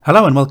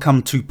Hello and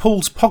welcome to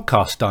Paul's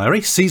Podcast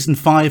Diary, Season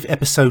 5,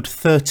 Episode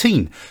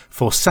 13,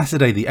 for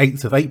Saturday the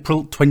 8th of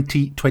April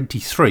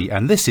 2023.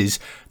 And this is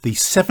the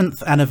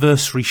 7th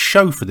anniversary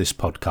show for this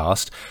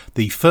podcast.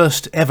 The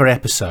first ever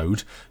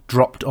episode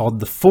dropped on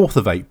the 4th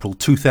of April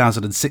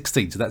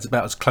 2016, so that's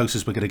about as close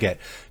as we're going to get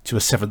to a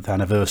 7th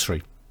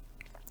anniversary.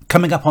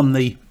 Coming up on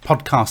the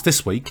podcast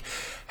this week,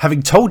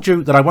 having told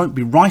you that I won't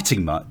be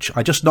writing much,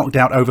 I just knocked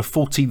out over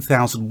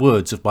 14,000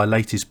 words of my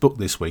latest book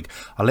this week.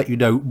 I'll let you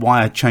know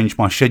why I changed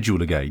my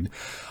schedule again.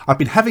 I've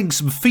been having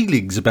some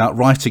feelings about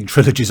writing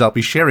trilogies. I'll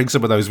be sharing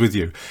some of those with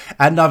you.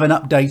 And I have an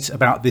update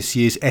about this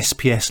year's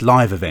SPS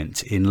Live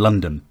event in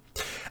London.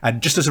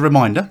 And just as a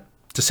reminder,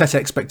 to set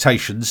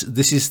expectations,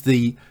 this is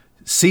the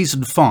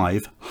Season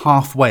 5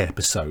 halfway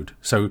episode.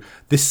 So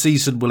this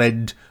season will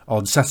end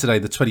on Saturday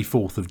the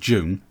 24th of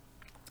June.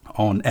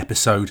 On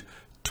episode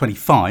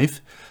 25.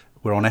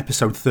 We're on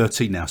episode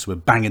 13 now, so we're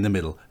bang in the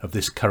middle of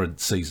this current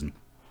season.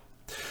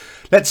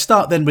 Let's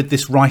start then with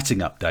this writing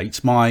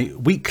update. My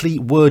weekly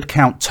word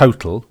count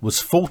total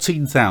was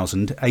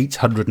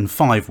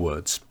 14,805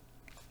 words.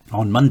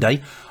 On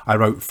Monday, I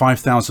wrote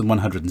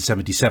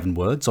 5,177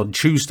 words. On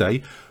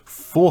Tuesday,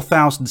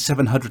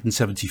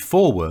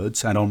 4,774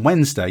 words. And on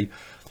Wednesday,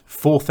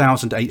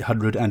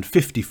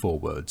 4,854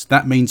 words.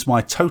 That means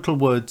my total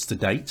words to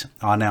date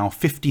are now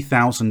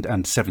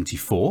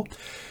 50,074,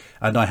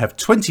 and I have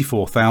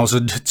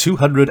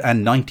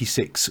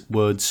 24,296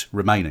 words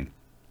remaining.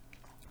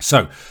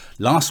 So,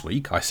 last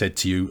week I said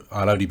to you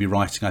I'll only be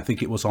writing, I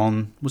think it was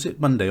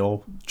Monday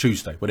or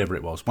Tuesday, whatever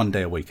it was, one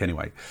day a week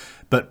anyway.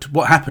 But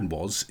what happened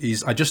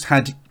is I just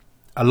had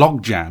a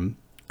logjam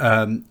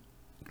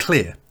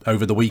clear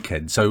over the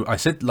weekend. So I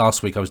said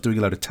last week I was doing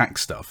a load of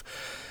tax stuff.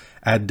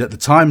 And at the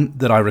time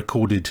that I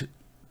recorded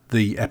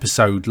the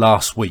episode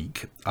last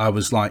week, I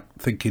was like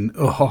thinking,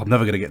 oh, I'm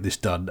never going to get this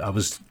done. I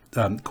was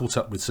caught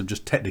up with some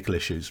just technical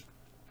issues.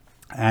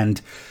 And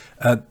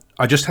I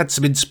just had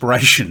some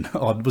inspiration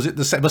on,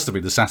 it must have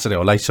been the Saturday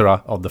or later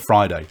on the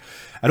Friday.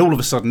 And all of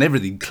a sudden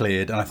everything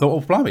cleared. And I thought, oh,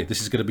 blimey,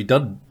 this is going to be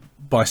done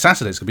by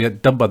Saturday. It's going to be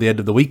done by the end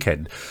of the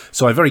weekend.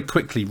 So I very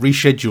quickly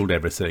rescheduled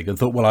everything and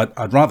thought, well,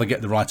 I'd rather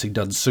get the writing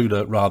done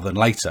sooner rather than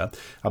later.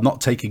 I'm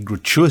not taking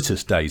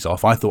gratuitous days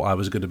off. I thought I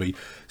was going to be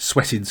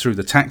sweating through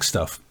the tax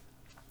stuff,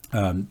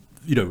 on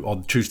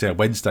Tuesday or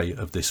Wednesday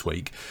of this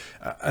week.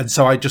 And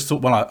so I just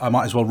thought, well, I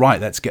might as well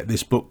write. Let's get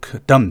this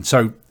book done.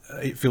 So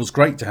it feels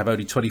great to have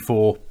only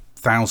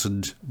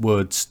 24,000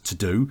 words to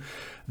do.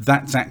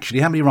 That's actually,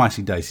 how many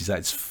writing days is that?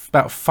 It's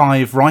about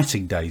 5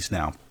 writing days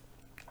now.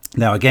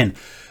 Now, again,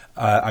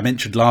 I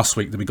mentioned last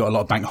week that we've got a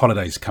lot of bank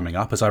holidays coming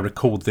up. As I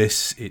record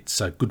this,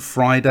 it's Good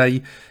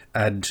Friday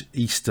and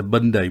Easter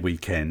Monday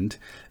weekend.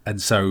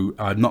 And so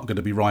I'm not going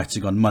to be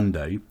writing on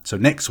Monday. So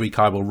next week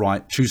I will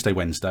write Tuesday,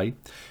 Wednesday.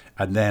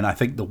 And then I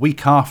think the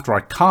week after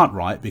I can't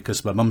write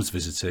because my mum's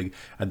visiting.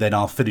 And then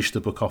I'll finish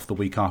the book off the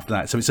week after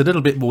that. So it's a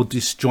little bit more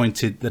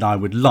disjointed than I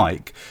would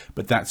like.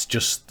 But that's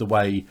just the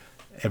way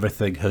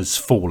everything has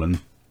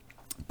fallen.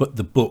 But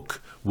the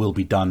book will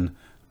be done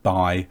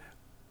by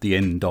the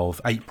end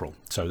of April.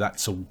 So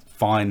that's all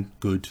fine,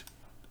 good,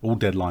 all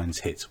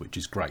deadlines hit, which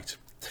is great.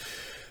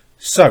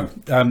 So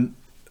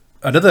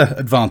another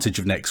advantage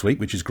of next week,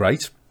 which is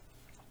great,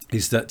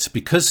 is that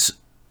because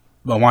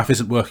my wife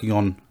isn't working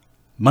on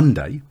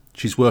Monday,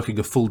 she's working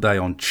a full day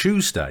on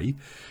Tuesday,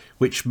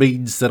 which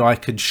means that I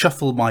can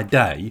shuffle my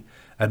day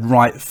and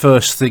write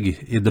first thing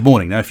in the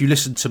morning. Now, if you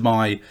listen to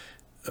my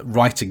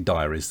writing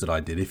diaries that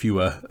I did, if you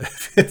were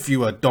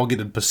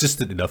dogged and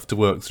persistent enough to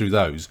work through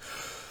those,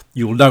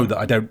 you'll know that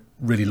I don't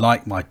really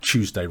like my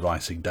Tuesday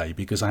writing day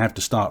because I have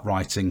to start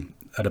writing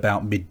at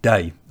about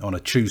midday on a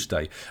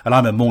Tuesday. And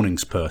I'm a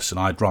mornings person.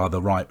 I'd rather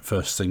write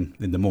first thing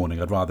in the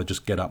morning. I'd rather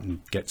just get up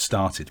and get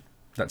started.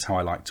 That's how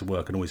I like to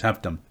work and always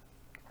have done.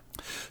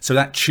 So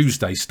that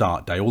Tuesday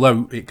start day,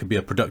 although it can be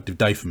a productive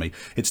day for me,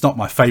 it's not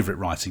my favourite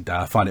writing day.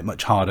 I find it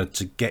much harder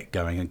to get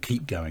going and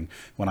keep going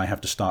when I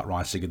have to start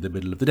writing in the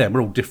middle of the day. And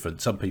we're all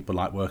different. Some people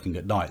like working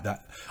at night.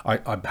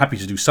 I'm happy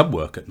to do some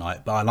work at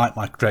night, but I like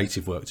my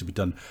creative work to be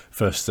done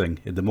first thing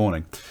in the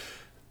morning.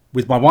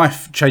 With my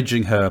wife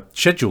changing her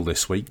schedule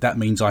this week, that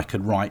means I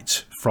can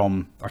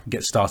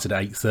get started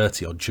at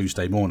 8:30 on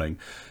Tuesday morning.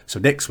 So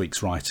next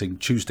week's writing,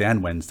 Tuesday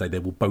and Wednesday, they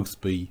will both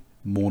be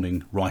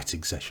morning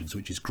writing sessions,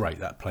 which is great.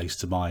 That plays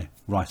to my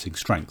writing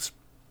strengths.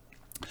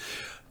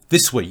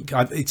 This week,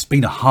 it's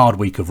been a hard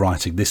week of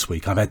writing this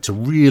week. I've had to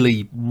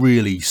really,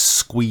 really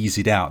squeeze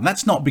it out. And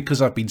that's not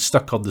because I've been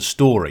stuck on the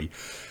story.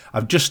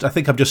 I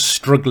think I'm just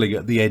struggling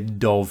at the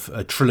end of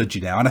a trilogy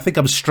now. And I think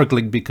I'm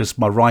struggling because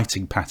my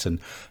writing pattern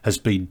has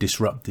been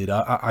disrupted.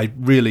 I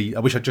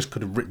wish I just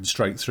could have written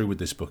straight through with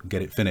this book and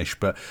get it finished.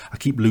 But I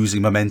keep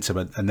losing momentum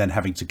and then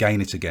having to gain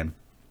it again.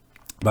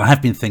 But I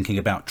have been thinking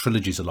about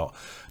trilogies a lot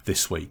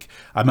this week.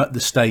 I'm at the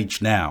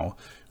stage now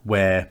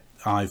where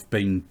I've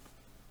been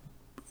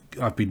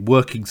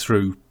working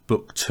through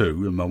book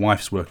 2, and my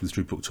wife's working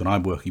through book 2, and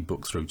I'm working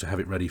book 3 to have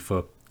it ready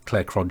for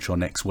Claire Cronshaw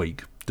next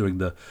week, doing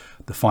the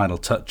final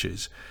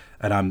touches.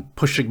 And I'm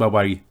pushing my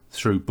way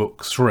through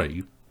book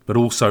 3, but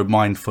also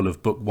mindful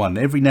of book one.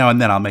 Every now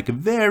and then I'll make a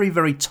very,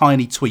 very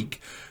tiny tweak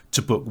to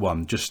book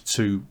one just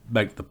to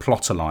make the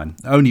plot align.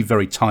 Only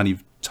very tiny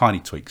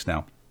tweaks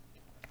now.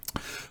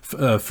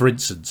 For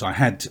instance, I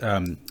had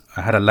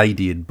a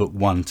lady in book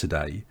one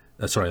today.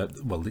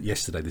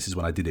 Yesterday, this is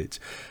when I did it.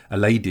 A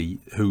lady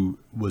who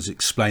was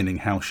explaining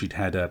how she'd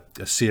had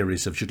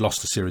she'd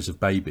lost a series of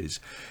babies.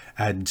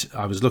 And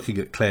I was looking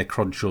at Claire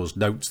Cronshaw's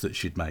notes that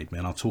she'd made me,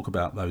 and I'll talk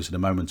about those in a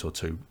moment or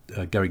two,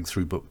 going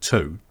through book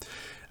two.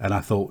 And I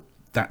thought,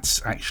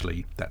 that's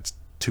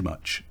too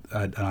much.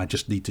 And I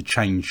just need to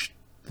change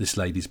this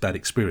lady's bad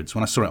experience.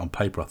 When I saw it on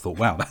paper, I thought,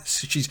 wow,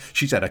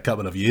 she's had a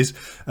couple of years,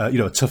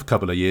 a tough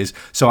couple of years.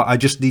 So I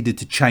just needed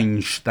to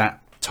change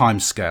that time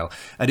scale.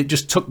 And it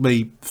just took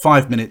me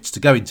 5 minutes to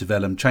go into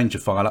Vellum, change a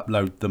file,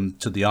 upload them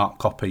to the art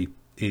copy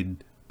in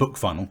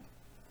BookFunnel.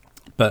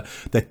 But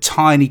they're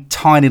tiny,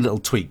 tiny little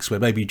tweaks where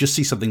maybe you just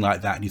see something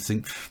like that and you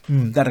think,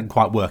 that didn't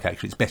quite work,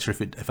 actually. It's better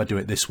if I do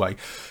it this way.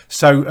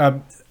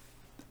 So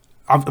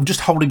I'm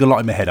just holding a lot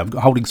in my head. I'm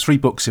holding 3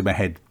 books in my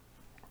head.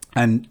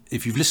 And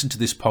if you've listened to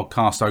this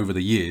podcast over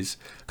the years,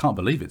 I can't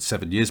believe it's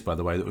 7 years, by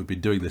the way, that we've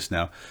been doing this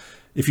now.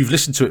 If you've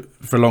listened to it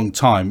for a long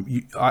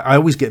time, I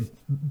always get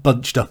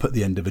bunched up at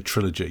the end of a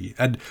trilogy.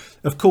 And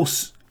of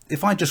course,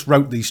 if I just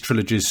wrote these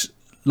trilogies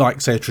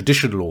like, say, a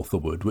traditional author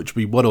would, which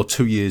would be 1 or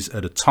 2 years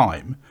at a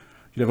time,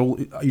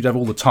 you'd have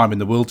all the time in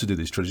the world to do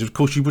these trilogies. Of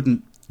course, you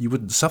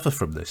wouldn't suffer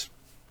from this.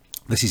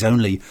 This is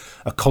only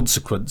a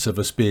consequence of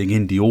us being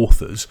indie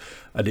authors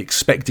and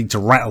expecting to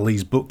rattle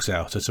these books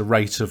out at a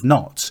rate of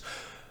knots.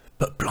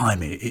 But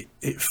blimey,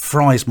 it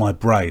fries my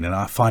brain, and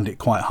I find it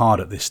quite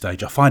hard at this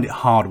stage. I find it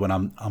hard when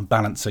I'm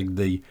balancing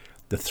the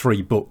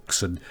 3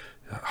 books and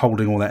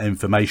holding all that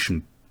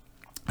information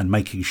and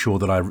making sure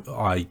that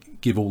I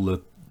give all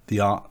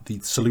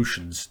the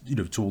solutions,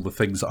 to all the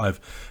things that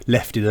I've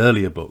left in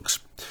earlier books.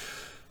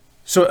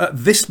 So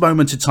at this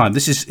moment in time,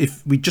 this is,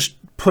 if we just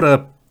put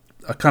a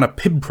kind of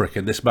pinprick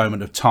in this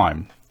moment of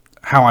time,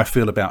 how I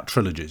feel about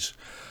trilogies.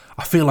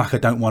 I feel like I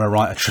don't want to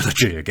write a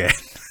trilogy again.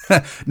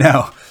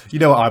 Now, you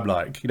know what I'm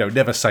like.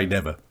 Never say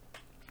never.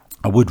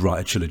 I would write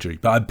a trilogy,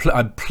 but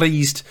I'm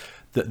pleased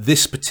that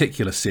this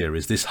particular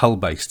series, this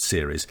Hull-based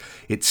series,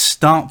 it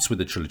starts with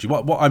a trilogy.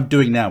 What I'm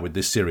doing now with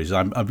this series,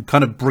 I'm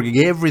kind of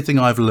bringing everything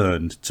I've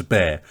learned to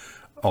bear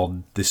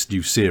on this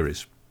new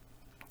series.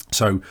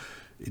 So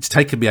it's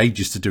taken me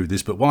ages to do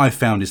this, but what I've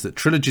found is that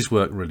trilogies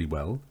work really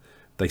well.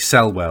 They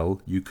sell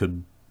well. You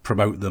can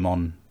promote them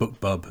on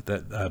BookBub.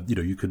 That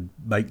you could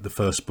make the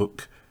first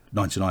book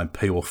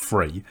 99p or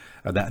free,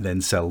 and that then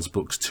sells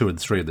books 2 and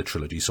 3 of the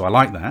trilogy. So I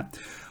like that.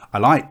 I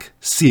like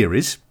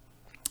series.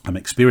 I'm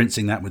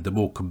experiencing that with the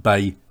Morecambe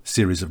Bay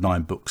series of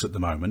 9 books at the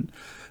moment.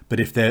 But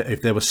if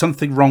there was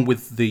something wrong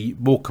with the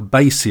Morecambe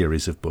Bay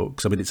series of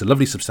books, I mean, it's a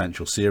lovely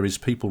substantial series.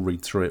 People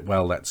read through it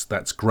well.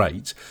 That's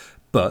great.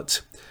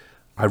 But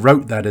I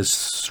wrote that as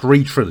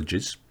 3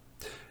 trilogies,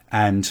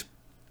 and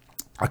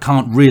I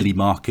can't really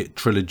market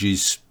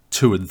trilogies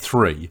 2 and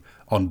 3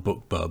 on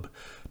BookBub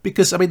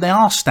because, I mean, they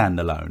are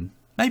standalone.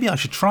 Maybe I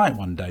should try it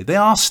one day. They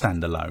are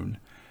standalone.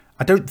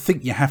 I don't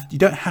think you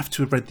don't have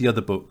to have read the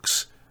other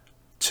books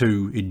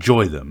to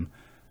enjoy them,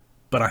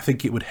 but I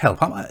think it would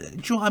help.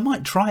 I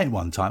might try it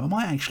one time. I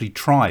might actually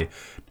try.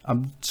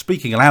 I'm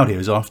speaking aloud here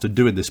as after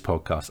doing this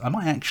podcast. I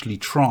might actually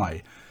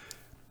try.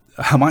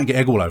 I might get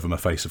egg all over my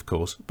face, of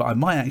course, but I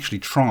might actually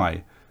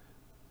try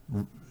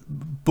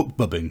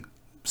BookBubbing,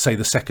 say,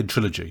 the second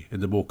trilogy in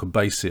the Morecambe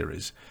Bay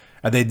series,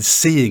 and then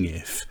seeing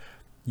if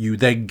you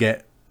then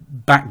get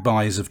back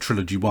buys of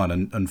trilogy 1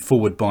 and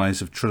forward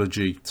buys of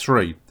trilogy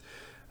 3,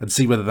 and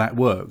see whether that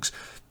works.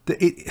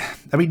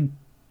 I mean,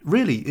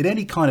 really, in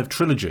any kind of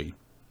trilogy,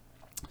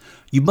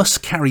 you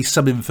must carry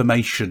some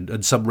information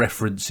and some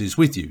references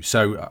with you.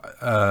 So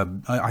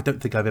I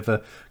don't think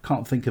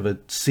can't think of a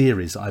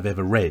series I've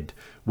ever read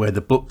where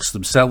the books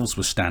themselves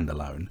were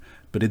standalone,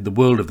 but in the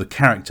world of the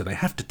character, they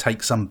have to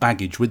take some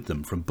baggage with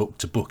them from book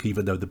to book,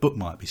 even though the book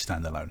might be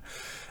standalone.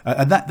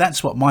 And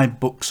that's what my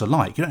books are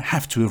like. You don't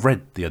have to have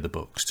read the other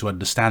books to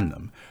understand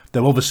them.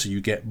 Though obviously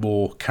you get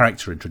more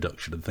character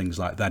introduction and things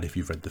like that if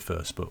you've read the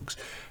first books.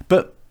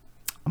 But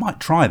I might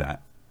try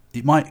that.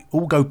 It might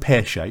all go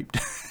pear-shaped,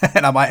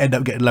 and I might end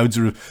up getting loads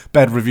of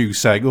bad reviews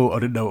saying, I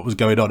didn't know what was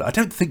going on. I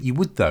don't think you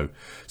would, though.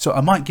 So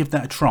I might give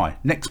that a try.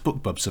 Next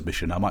BookBub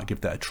submission, I might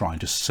give that a try and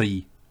just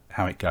see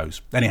how it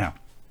goes. Anyhow,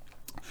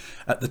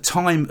 at the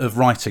time of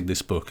writing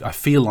this book, I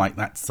feel like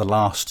that's the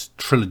last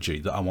trilogy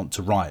that I want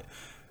to write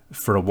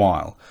for a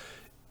while.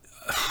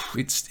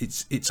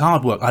 It's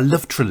hard work. I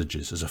love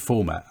trilogies as a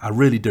format. I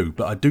really do.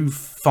 But I do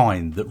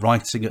find that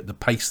writing at the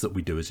pace that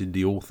we do as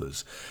indie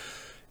authors,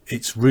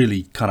 it's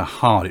really kind of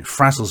hard. It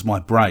frazzles my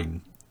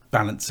brain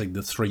balancing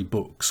the 3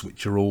 books,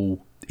 which are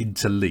all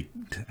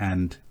interlinked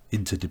and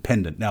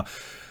interdependent. Now,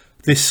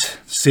 this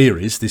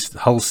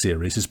whole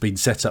series has been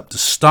set up to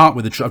start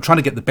with I'm trying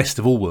to get the best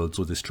of all worlds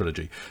with this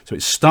trilogy. So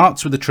it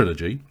starts with a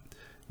trilogy,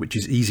 which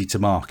is easy to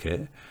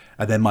market.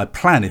 And then my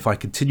plan, if I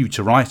continue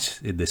to write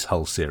in this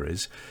whole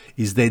series,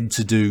 is then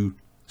to do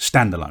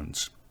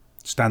standalones.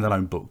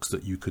 standalone books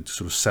that you could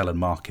sort of sell and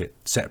market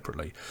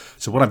separately.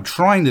 So what I'm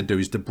trying to do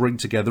is to bring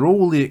together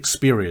all the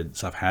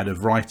experience I've had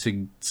of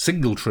writing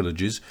single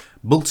trilogies,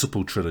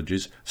 multiple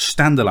trilogies,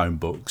 standalone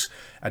books,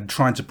 and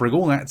trying to bring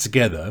all that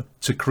together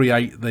to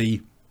create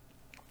the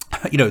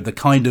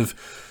kind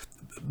of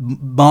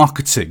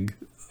marketing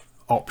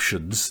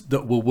options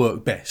that will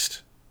work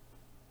best.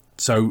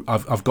 So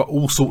I've got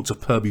all sorts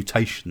of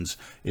permutations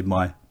in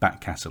my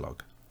back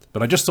catalogue.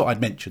 But I just thought I'd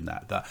mention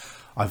that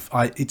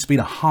it's been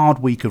a hard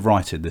week of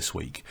writing this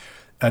week,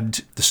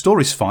 and the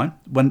story's fine.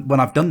 When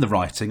I've done the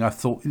writing, I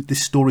thought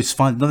this story's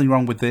fine, nothing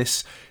wrong with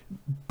this.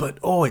 But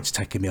it's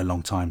taken me a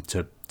long time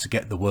to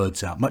get the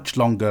words out, much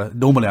longer.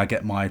 Normally I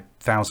get my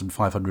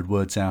 1,500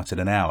 words out in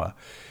an hour.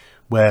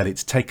 Well,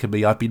 it's taken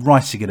me, I've been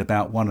writing in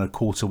about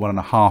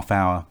 1.25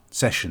 hour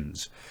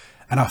sessions,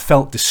 and I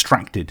felt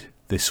distracted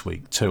this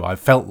week too. I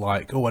felt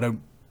like, I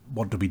don't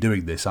want to be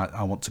doing this.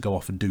 I want to go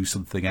off and do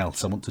something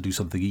else. I want to do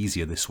something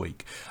easier this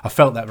week. I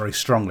felt that very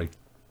strongly.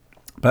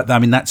 But I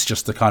mean, that's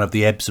just the kind of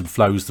the ebbs and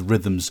flows, the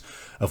rhythms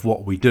of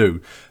what we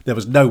do. There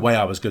was no way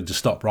I was going to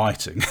stop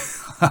writing.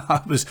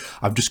 I'm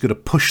just going to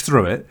push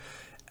through it.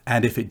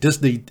 And if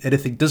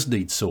anything does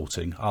need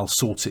sorting, I'll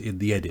sort it in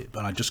the edit.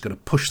 But I'm just going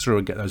to push through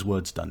and get those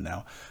words done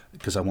now,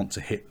 because I want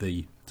to hit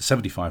the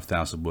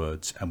 75,000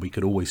 words, and we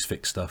could always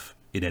fix stuff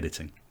in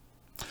editing.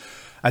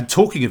 And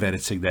talking of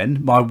editing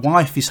then, my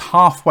wife is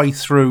halfway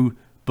through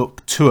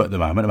book 2 at the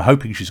moment. I'm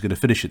hoping she's going to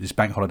finish it this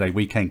bank holiday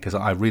weekend, because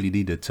I really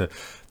needed to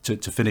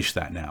finish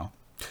that now.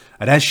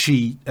 And as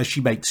she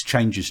makes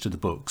changes to the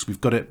books,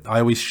 we've got it. I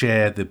always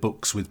share the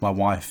books with my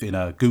wife in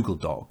a Google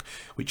Doc,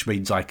 which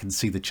means I can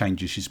see the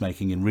changes she's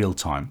making in real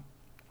time.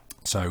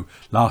 So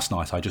last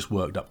night I just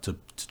worked up to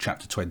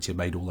chapter 20 and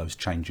made all those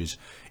changes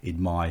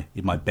in my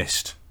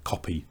best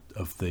copy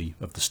of the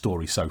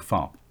story so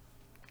far.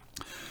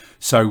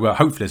 So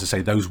hopefully, as I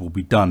say, those will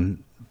be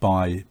done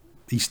by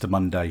Easter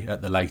Monday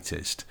at the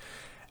latest.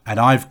 And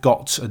I've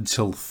got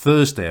until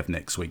Thursday of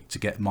next week to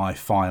get my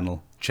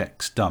final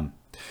checks done.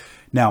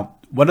 Now,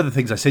 one of the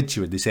things I said to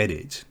you in this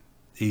edit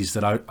is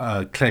that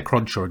Claire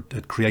Cronshaw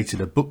had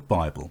created a book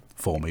Bible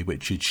for me,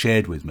 which she'd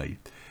shared with me,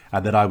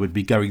 and that I would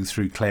be going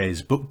through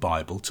Claire's book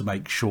Bible to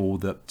make sure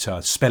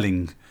that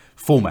spelling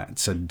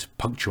formats and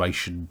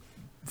punctuation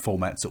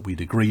formats that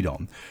we'd agreed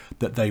on,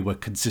 that they were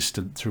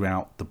consistent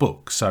throughout the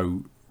book.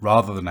 So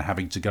rather than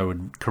having to go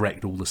and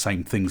correct all the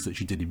same things that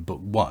she did in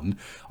book 1,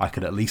 I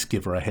could at least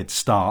give her a head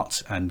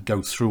start and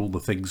go through all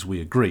the things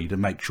we agreed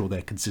and make sure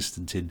they're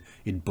consistent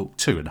in book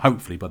 2. And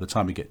hopefully by the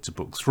time we get to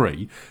book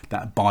 3,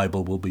 that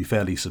Bible will be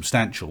fairly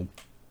substantial.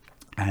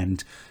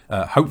 And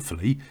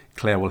hopefully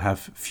Claire will have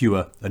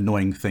fewer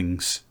annoying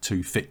things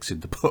to fix in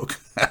the book.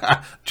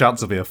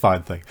 Chance will be a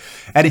fine thing.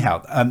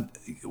 Anyhow,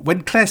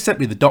 when Claire sent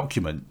me the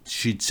document,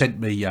 she'd sent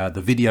me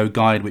the video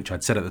guide, which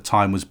I'd said at the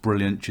time was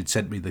brilliant. She'd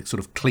sent me the sort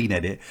of clean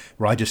edit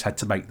where I just had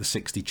to make the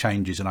 60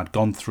 changes, and I'd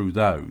gone through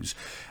those.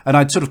 And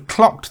I'd sort of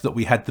clocked that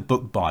we had the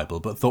book Bible,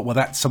 but thought, well,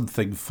 that's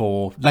something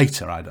for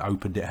later. I'd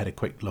opened it, had a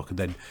quick look,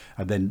 and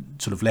then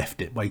sort of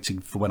left it, waiting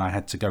for when I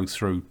had to go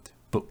through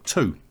book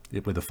 2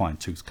 with a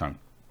fine-tooth comb.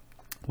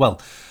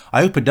 Well,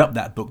 I opened up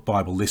that book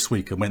Bible this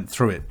week and went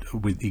through it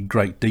in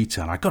great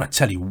detail. And I've got to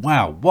tell you,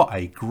 wow, what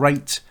a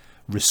great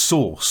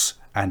resource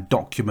and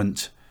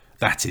document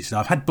that is. Now,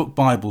 I've had book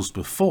Bibles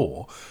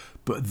before,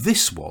 but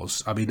this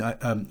was, I mean,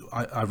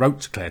 I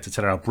wrote to Claire to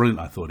tell her how brilliant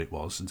I thought it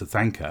was and to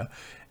thank her.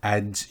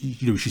 And,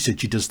 she said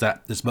she does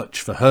that as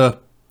much for her,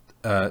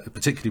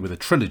 particularly with a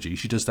trilogy,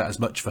 she does that as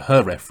much for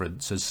her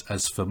reference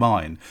as for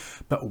mine.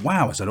 But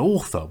wow, as an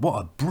author,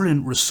 what a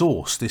brilliant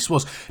resource this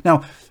was.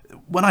 Now,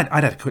 when I'd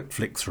had a quick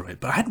flick through it,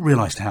 but I hadn't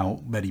realised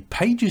how many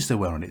pages there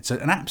were on it. It's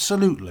an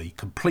absolutely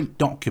complete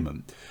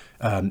document.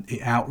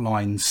 It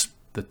outlines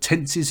the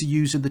tenses you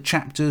use in the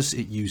chapters.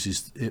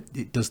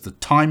 It does the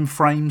time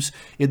frames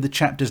in the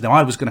chapters. Now,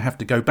 I was going to have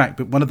to go back,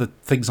 but one of the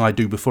things I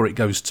do before it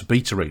goes to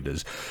beta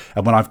readers,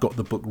 and when I've got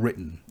the book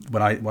written,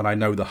 when I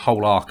know the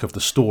whole arc of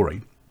the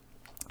story,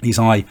 is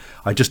I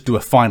just do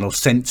a final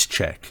sense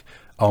check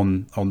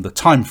on the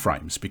time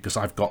frames, because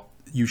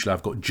usually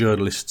I've got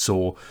journalists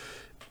or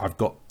I've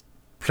got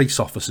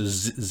police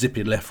officers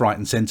zipping left, right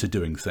and centre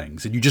doing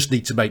things, and you just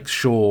need to make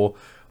sure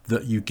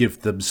that you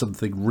give them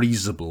something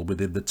reasonable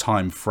within the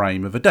time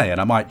frame of a day.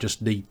 And I might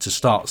just need to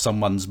start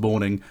someone's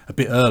morning a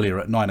bit earlier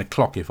at 9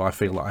 o'clock if I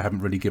feel like I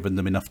haven't really given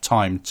them enough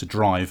time to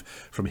drive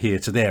from here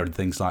to there and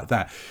things like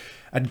that.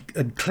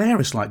 And Claire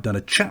has done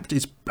a chapter,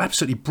 it's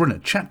absolutely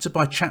brilliant, chapter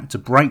by chapter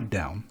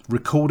breakdown,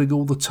 recording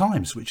all the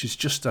times, which is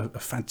just a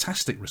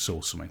fantastic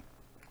resource for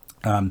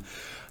me.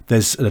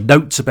 There's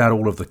notes about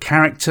all of the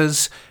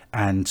characters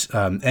and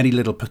any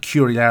little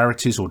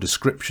peculiarities or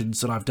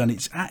descriptions that I've done.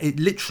 It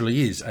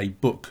literally is a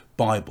book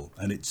Bible,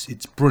 and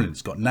it's brilliant.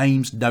 It's got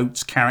names,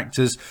 notes,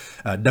 characters,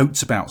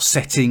 notes about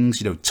settings,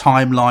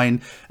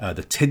 timeline,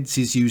 the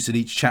tenses used in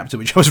each chapter,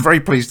 which I was very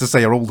pleased to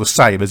say are all the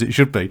same, as it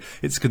should be.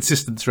 It's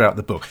consistent throughout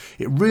the book.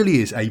 It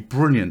really is a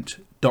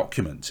brilliant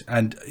document,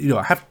 and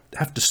I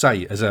have to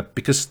say,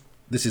 because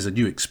this is a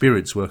new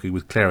experience working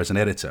with Claire as an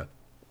editor,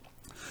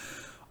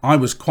 I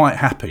was quite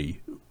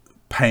happy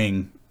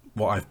paying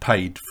what I've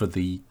paid for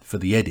the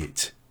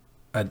edit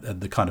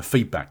and the kind of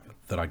feedback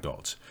that I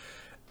got,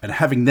 and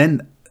having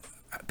then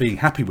being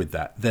happy with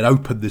that, then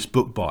opened this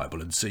book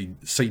Bible and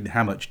seen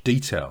how much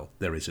detail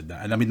there is in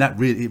that. And I mean,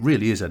 it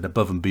really is an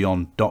above and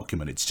beyond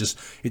document.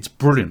 It's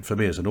brilliant for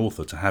me as an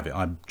author to have it.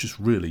 I'm just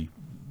really,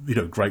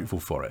 grateful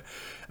for it.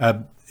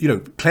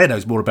 Claire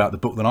knows more about the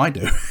book than I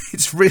do.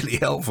 It's really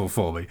helpful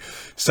for me.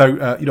 So,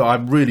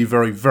 I'm really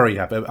very, very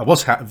happy. I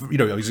was happy,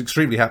 I was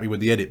extremely happy with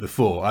the edit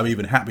before. I'm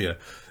even happier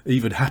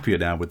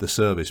now with the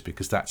service,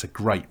 because that's a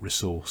great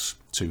resource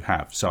to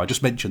have. So I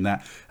just mentioned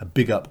that. A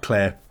big up,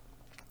 Claire.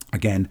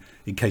 Again,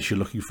 in case you're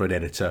looking for an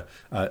editor,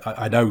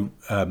 I know,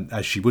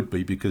 as she would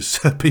be, because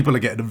people are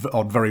getting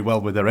on very well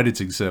with their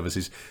editing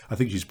services. I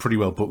think she's pretty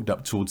well booked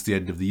up towards the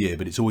end of the year,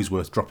 but it's always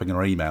worth dropping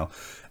her email,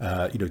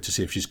 to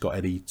see if she's got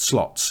any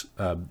slots,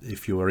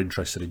 if you are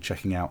interested in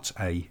checking out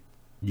a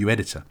new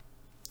editor.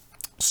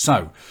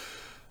 So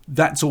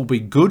that's all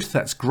been good.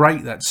 That's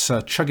great. That's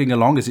chugging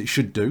along as it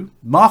should do.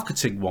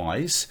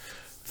 Marketing-wise,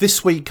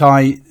 this week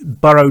I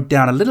burrowed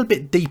down a little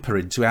bit deeper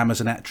into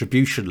Amazon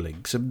attribution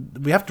links, and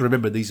we have to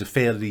remember these are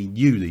fairly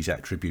new, these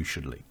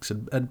attribution links,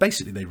 and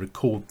basically they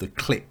record the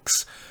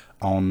clicks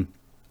on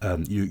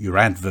your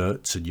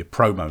adverts and your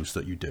promos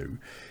that you do,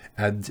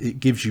 and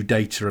it gives you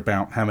data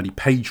about how many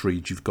page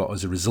reads you've got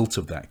as a result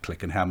of that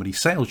click and how many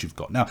sales you've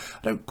got. Now, I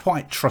don't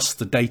quite trust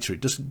the data.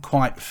 It doesn't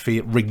quite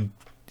ring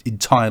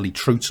entirely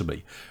true to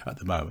me at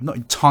the moment. I'm not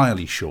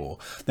entirely sure.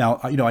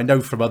 Now, I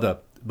know from other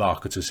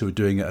marketers who are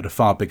doing it at a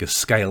far bigger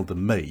scale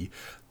than me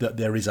that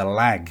there is a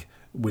lag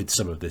with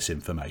some of this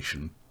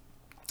information.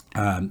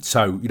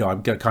 So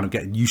I'm kind of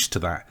getting used to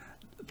that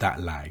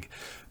lag.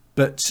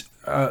 But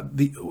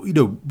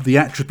the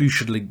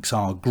attribution links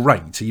are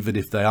great, even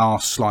if they are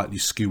slightly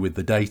skew with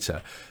the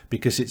data,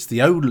 because it's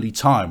the only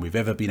time we've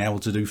ever been able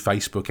to do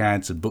Facebook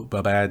ads and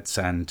BookBub ads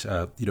and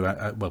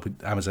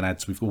with Amazon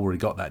ads we've already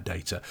got that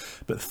data,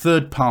 but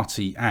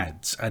third-party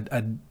ads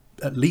and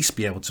at least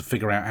be able to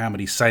figure out how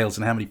many sales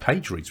and how many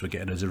page reads we're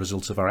getting as a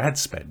result of our ad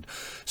spend.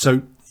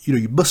 So,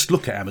 you must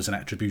look at Amazon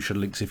attribution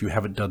links if you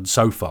haven't done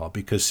so far,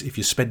 because if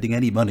you're spending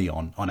any money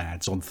on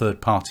ads, on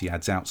third-party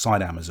ads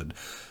outside Amazon,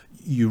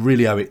 you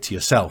really owe it to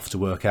yourself to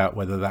work out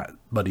whether that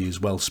money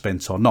is well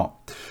spent or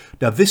not.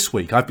 Now, this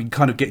week, I've been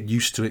kind of getting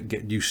used to it,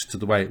 getting used to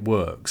the way it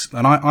works.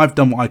 And I've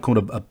done what I call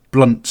a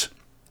blunt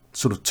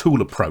sort of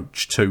tool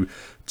approach to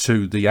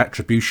the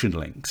attribution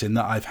links, in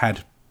that I've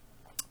had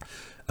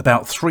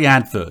about 3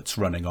 adverts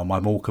running on my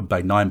Morecambe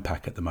Bay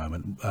 9-pack at the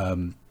moment,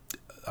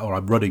 or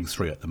I'm running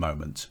 3 at the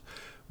moment.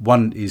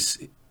 One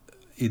is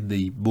in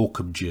the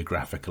Morecambe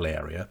geographical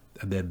area,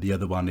 and then the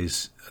other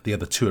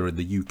 2 are in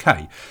the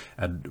UK.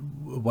 And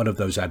one of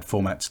those ad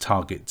formats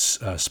targets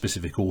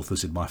specific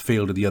authors in my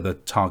field, and the other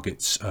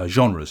targets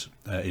genres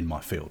in my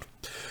field.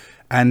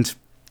 And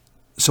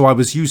so I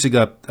was using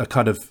a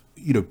kind of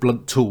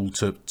blunt tool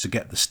to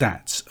get the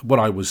stats. What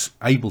I was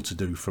able to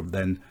do from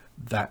then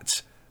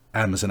that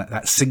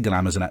single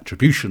Amazon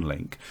attribution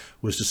link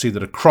was to see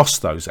that across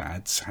those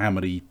ads, how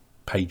many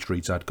page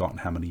reads I'd got and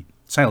how many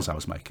sales I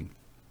was making.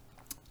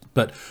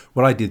 But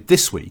what I did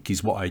this week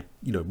is what I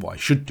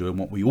should do, and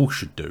what we all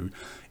should do,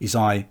 is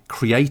I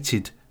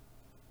created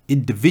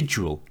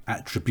individual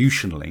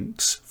attribution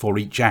links for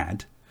each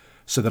ad,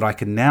 so that I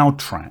can now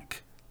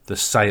track the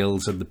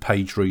sales and the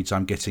page reads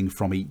I'm getting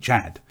from each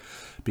ad.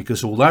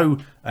 Because although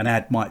an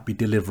ad might be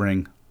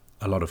delivering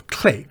a lot of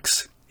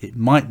clicks, it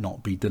might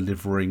not be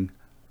delivering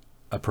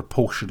a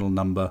proportional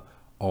number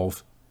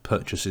of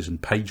purchases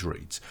and page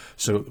reads.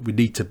 So we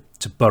need to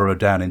burrow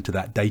down into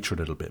that data a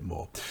little bit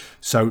more.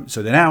 So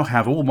they now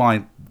have all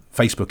my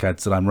Facebook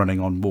ads that I'm running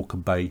on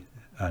Morecambe Bay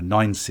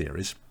 9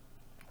 series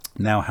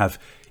now have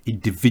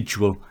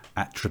individual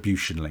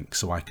attribution links,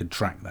 so I can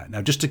track that.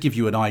 Now, just to give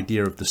you an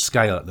idea of the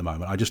scale at the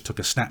moment, I just took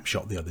a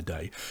snapshot the other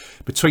day.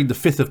 Between the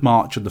 5th of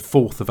March and the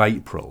 4th of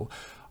April,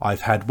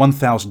 I've had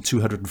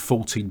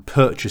 1,214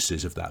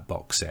 purchases of that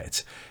box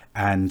set,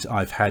 and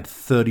I've had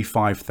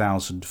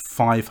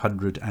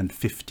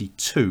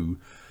 35,552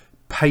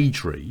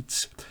 page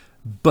reads.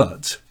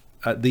 But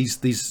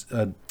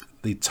the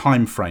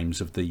time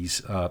frames of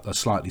these are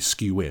slightly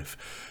skew-if.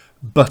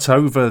 But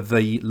over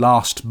the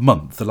last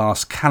month, the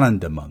last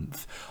calendar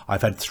month,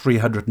 I've had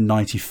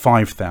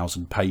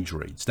 395,000 page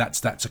reads.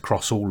 That's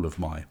across all of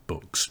my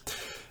books.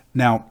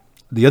 Now,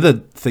 the other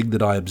thing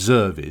that I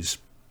observe is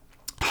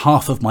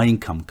half of my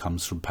income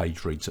comes from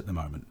page reads at the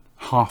moment.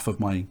 Half of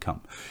my income.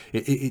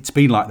 It's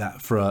been like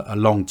that for a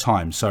long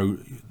time. So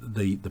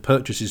the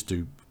purchases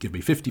do give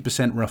me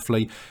 50%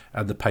 roughly,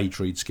 and the page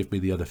reads give me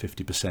the other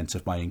 50%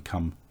 of my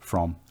income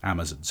from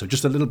Amazon. So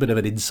just a little bit of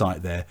an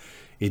insight there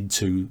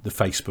into the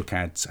Facebook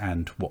ads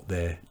and what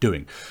they're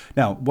doing.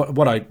 Now,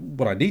 what I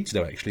need to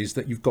know actually is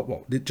that you've got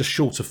just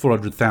short of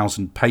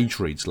 400,000 page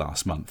reads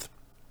last month.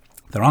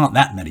 There aren't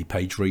that many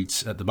page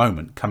reads at the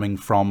moment coming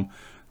from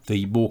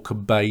the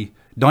Morecambe Bay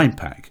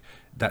 9-pack.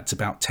 That's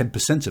about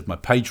 10% of my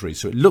page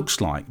reads. So it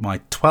looks like my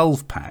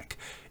 12-pack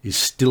is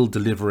still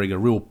delivering a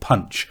real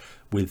punch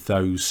with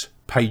those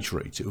page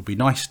reads. It would be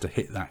nice to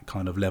hit that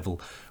kind of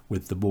level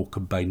with the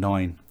Morecambe Bay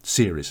 9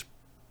 series.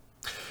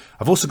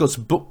 I've also got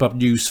some BookBub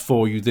news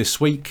for you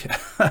this week.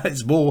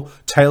 It's more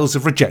tales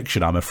of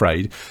rejection, I'm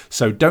afraid.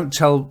 So don't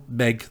tell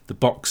Meg the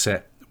box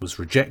set was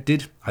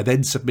rejected. I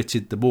then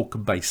submitted the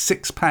Morecambe Bay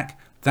 6-pack.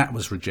 That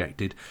was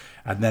rejected.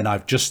 And then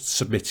I've just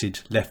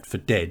submitted Left for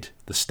Dead,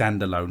 the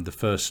standalone, the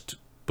first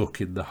book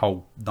in the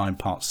whole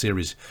 9-part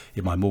series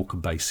in my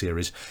Morecambe Bay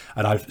series.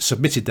 And I've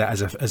submitted that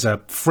as a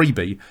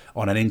freebie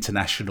on an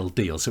international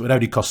deal. So it would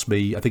only cost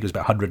me, I think it was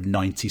about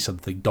 $190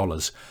 something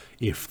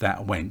if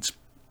that went.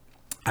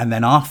 And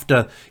then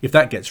after, if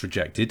that gets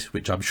rejected,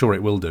 which I'm sure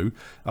it will do,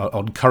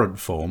 on current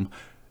form,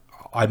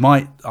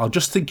 I'll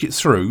just think it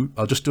through.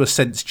 I'll just do a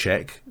sense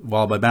check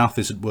while my mouth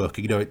isn't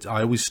working. You know,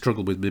 I always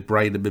struggle with my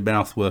brain and my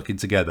mouth working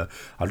together.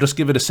 I'll just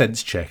give it a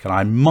sense check, and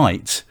I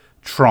might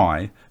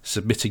try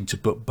submitting to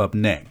BookBub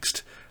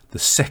next the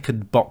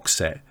second box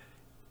set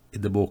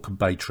in the Morecambe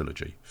Bay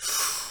trilogy,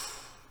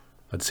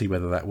 and see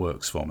whether that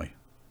works for me.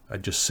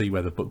 And just see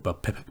whether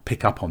BookBub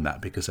pick up on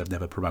that, because I've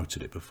never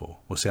promoted it before.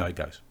 We'll see how it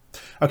goes.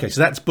 Okay,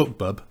 so that's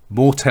BookBub.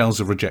 More tales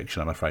of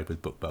rejection, I'm afraid,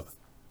 with BookBub.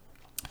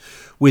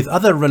 With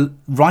other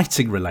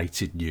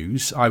writing-related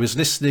news, I was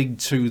listening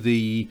to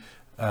the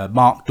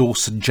Mark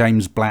Dawson,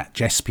 James Blatt,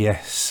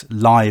 SPS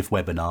live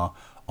webinar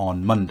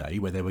on Monday,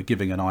 where they were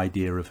giving an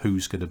idea of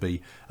who's going to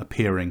be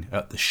appearing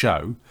at the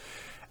show.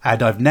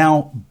 And I've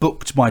now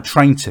booked my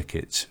train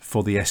ticket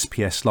for the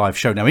SPS live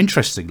show. Now,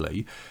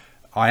 interestingly,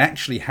 I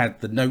actually had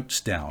the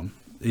notes down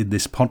in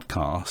this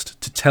podcast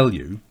to tell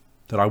you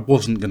that I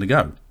wasn't going to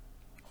go.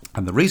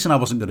 And the reason I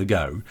wasn't going to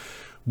go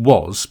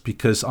was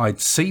because I'd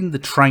seen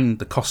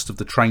the cost of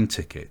the train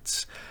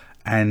tickets,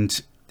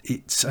 and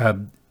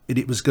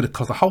it was going to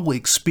cost, the whole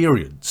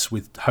experience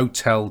with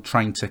hotel,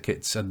 train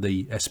tickets and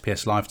the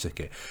SPS Live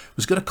ticket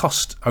was going to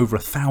cost over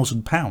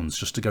 £1,000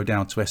 just to go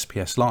down to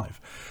SPS Live.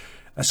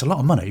 That's a lot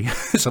of money.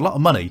 It's a lot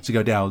of money to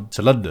go down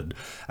to London.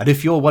 And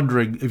if you're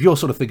wondering, if you're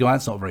sort of thinking, oh,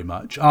 that's not very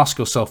much, ask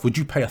yourself, would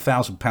you pay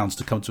 £1,000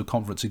 to come to a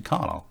conference in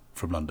Carlisle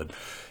from London?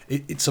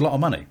 It's a lot of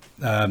money.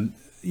 And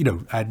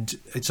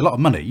it's a lot of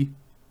money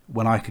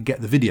when I could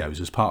get the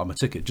videos as part of my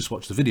ticket, just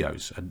watch the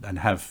videos and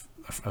have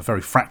a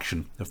very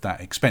fraction of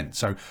that expense.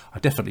 So I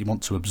definitely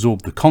want to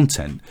absorb the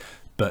content,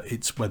 but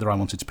it's whether I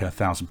wanted to pay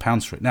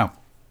 £1,000 for it. Now,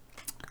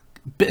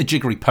 bit of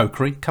jiggery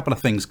pokery, a couple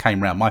of things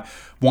came round. My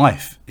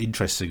wife,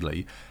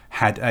 interestingly,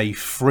 had a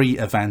free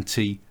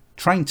Avanti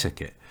train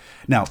ticket.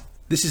 Now,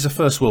 this is a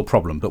first world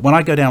problem, but when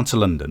I go down to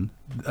London,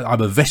 I'm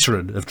a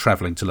veteran of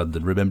travelling to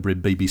London,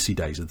 remembering BBC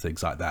days and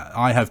things like that.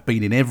 I have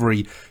been in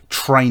every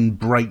train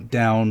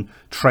breakdown,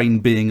 train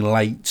being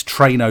late,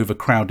 train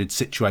overcrowded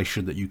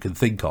situation that you can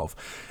think of.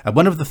 And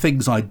one of the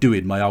things I do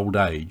in my old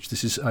age,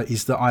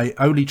 is that I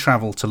only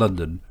travel to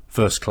London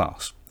first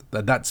class.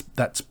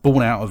 That's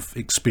born out of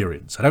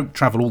experience. I don't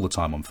travel all the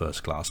time on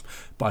first class,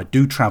 but I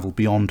do travel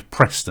beyond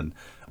Preston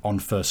on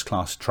first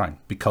class train,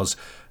 because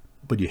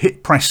when you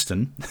hit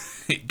Preston,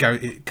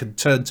 it can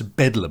turn to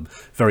bedlam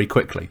very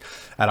quickly.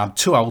 And I'm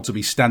too old to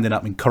be standing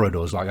up in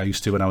corridors like I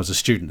used to when I was a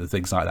student and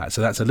things like that.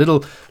 So that's a little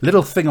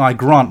thing I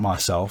grant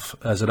myself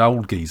as an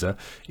old geezer,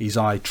 is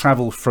I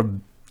travel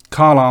from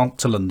Carlisle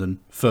to London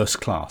first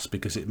class,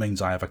 because it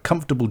means I have a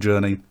comfortable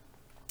journey.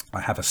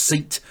 I have a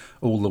seat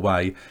all the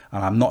way,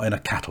 and I'm not in a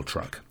cattle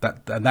truck.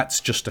 That's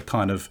just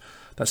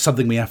that's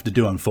something we have to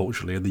do,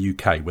 unfortunately, in the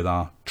UK with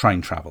our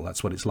train travel.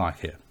 That's what it's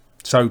like here.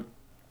 So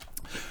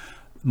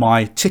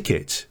my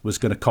ticket was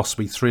going to cost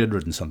me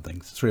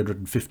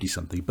 350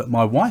 something. But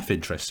my wife,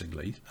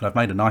 interestingly, and I've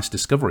made a nice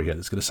discovery here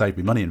that's going to save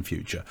me money in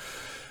future.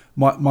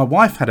 My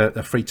wife had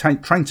a free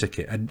train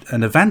ticket,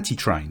 and Avanti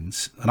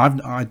trains,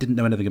 and I didn't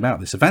know anything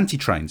about this. Avanti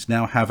trains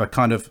now have a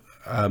kind of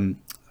a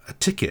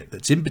ticket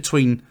that's in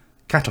between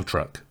cattle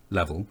truck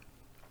level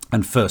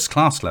and first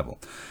class level.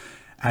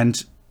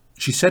 And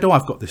she said, oh,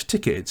 I've got this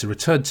ticket. It's a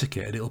return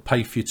ticket, and it'll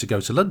pay for you to go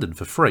to London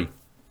for free.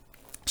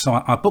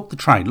 So I booked the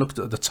train, looked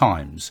at the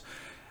times,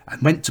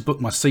 and went to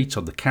book my seat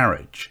on the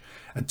carriage.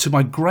 And to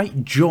my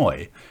great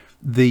joy,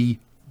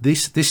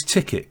 this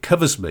ticket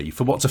covers me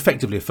for what's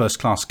effectively a first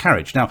class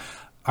carriage. Now,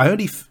 I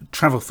only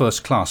travel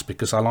first class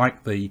because I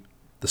like the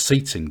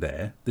seating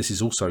there. This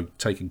is also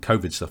taking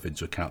COVID stuff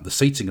into account. The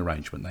seating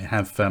arrangement, they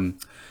have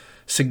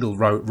single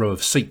row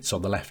of seats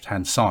on the left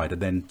hand side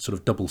and then sort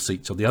of double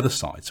seats on the other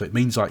side. So it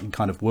means I can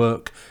kind of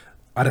work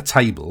at a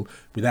table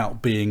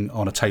without being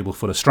on a table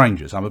full of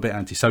strangers. I'm a bit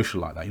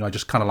antisocial like that. I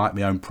just kind of like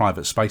my own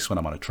private space when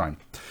I'm on a train.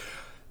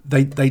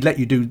 They let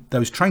you do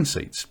those train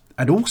seats.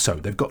 And also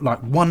they've got like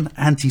one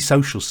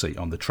antisocial seat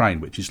on the train,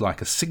 which is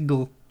like a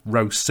single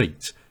row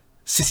seat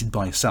sitting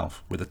by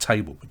yourself with a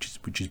table,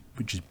 which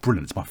is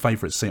brilliant. It's my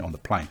favourite seat on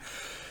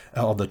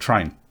the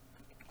train.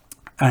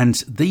 And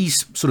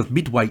these sort of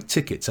mid-weight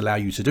tickets allow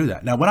you to do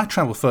that. Now, when I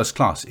travel first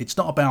class, it's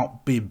not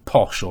about being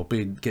posh or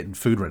getting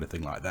food or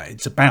anything like that.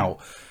 It's about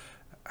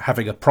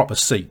having a proper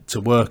seat to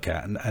work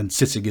at and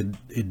sitting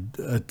in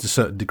a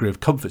certain degree of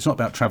comfort. It's not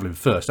about travelling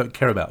first. I don't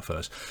care about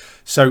first.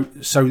 So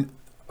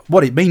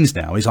what it means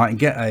now is I can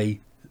get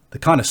the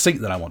kind of seat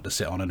that I want to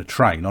sit on in a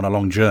train on a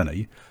long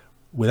journey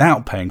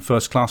without paying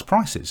first class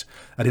prices.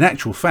 And in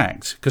actual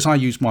fact, because I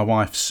used my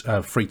wife's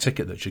free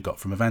ticket that she got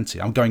from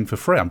Avanti, I'm going for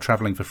free. I'm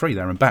travelling for free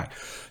there and back.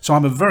 So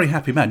I'm a very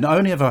happy man. Not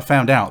only have I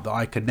found out that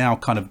I can now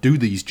kind of do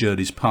these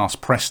journeys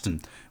past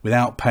Preston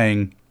without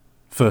paying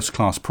first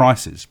class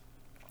prices,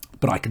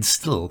 but I can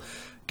still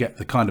get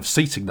the kind of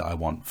seating that I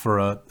want for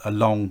a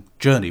long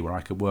journey where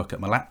I could work at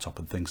my laptop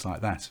and things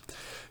like that.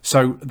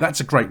 So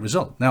that's a great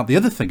result. Now, the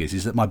other thing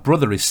is that my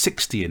brother is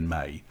 60 in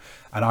May,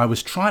 and I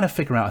was trying to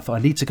figure out, I thought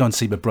I need to go and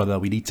see my brother.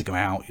 We need to go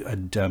out.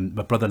 And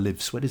my brother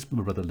lives, where does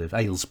my brother live?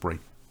 Aylesbury.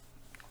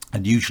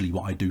 And usually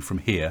what I do from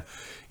here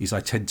is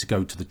I tend to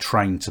go to the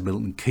train to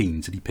Milton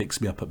Keynes, and he picks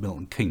me up at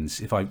Milton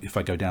Keynes if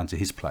I go down to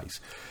his place.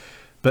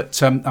 But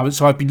so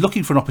I've been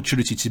looking for an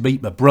opportunity to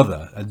meet my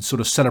brother and sort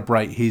of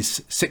celebrate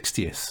his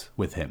 60th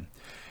with him.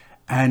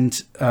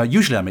 And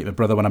usually I meet my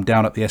brother when I'm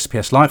down at the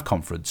SPS Live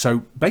conference.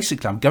 So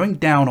basically I'm going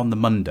down on the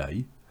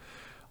Monday.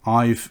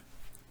 I've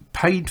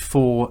paid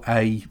for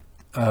a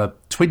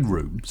twin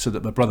room so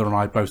that my brother and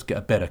I both get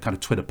a better kind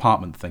of twin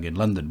apartment thing in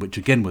London, which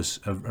again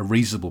was a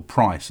reasonable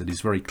price and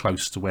is very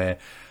close to where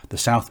the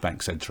South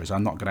Bank Centre is.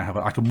 I'm not going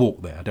to I can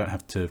walk there. I don't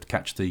have to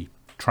catch the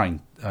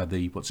train,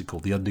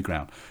 the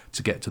underground,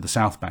 to get to the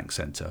South Bank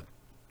Centre.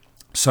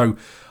 So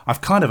I've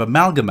kind of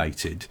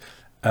amalgamated,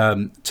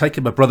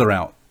 taking my brother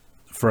out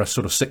for a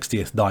sort of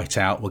 60th night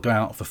out. We'll go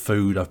out for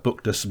food. I've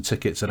booked us some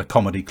tickets at a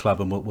comedy club,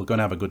 and we'll go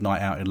and have a good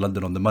night out in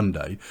London on the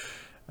Monday.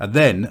 And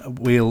then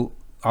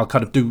I'll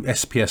kind of do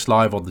SPS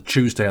Live on the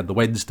Tuesday and the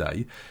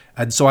Wednesday.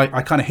 And so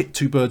I kind of hit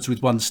two birds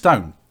with one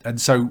stone. And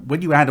so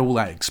when you add all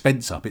that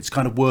expense up, it's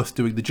kind of worth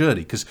doing the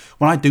journey, because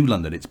when I do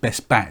London, it's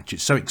best batch.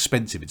 It's so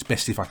expensive. It's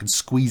best if I can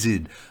squeeze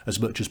in as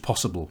much as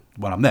possible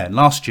when I'm there. And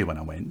last year when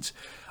I went,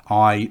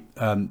 I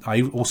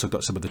also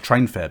got some of the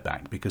train fare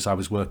back because I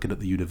was working at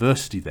the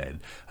university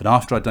then. And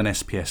after I'd done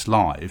SPS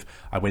Live,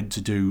 I went to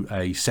do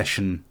a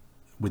session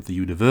with the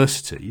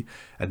university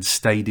and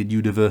stayed in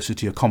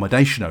university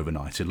accommodation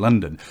overnight in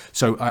London.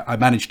 So I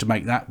managed to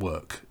make that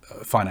work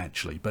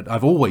financially. But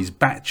I've always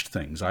batched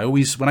things.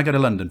 When I go to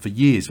London, for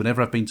years,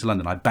 whenever I've been to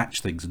London, I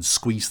batch things and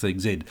squeeze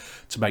things in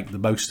to make the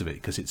most of it,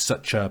 because it's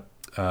such a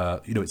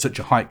it's such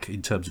a hike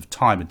in terms of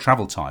time and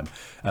travel time,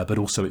 but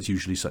also it's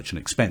usually such an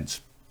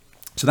expense.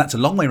 So that's a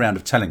long way round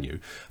of telling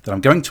you that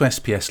I'm going to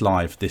SPS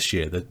Live this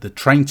year. The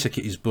train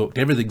ticket is booked,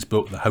 everything's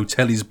booked, the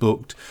hotel is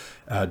booked,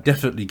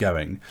 definitely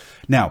going.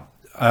 Now,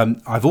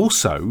 I've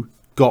also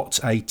got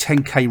a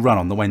 10k run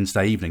on the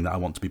Wednesday evening that I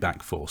want to be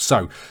back for.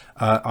 So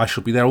I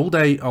shall be there all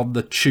day on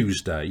the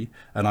Tuesday,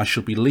 and I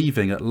shall be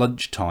leaving at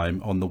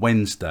lunchtime on the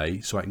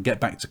Wednesday so I can get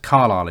back to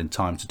Carlisle in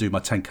time to do my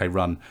 10k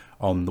run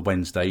on the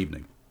Wednesday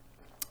evening.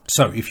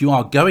 So if you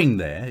are going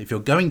there, if you're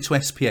going to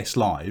SPS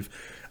Live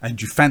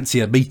and you fancy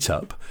a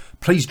meetup,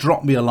 please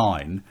drop me a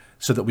line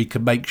so that we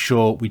can make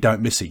sure we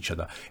don't miss each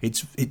other.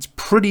 It's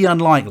pretty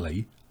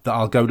unlikely that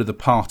I'll go to the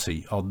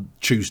party on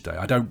Tuesday.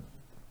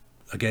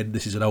 Again,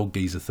 this is an old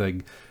geezer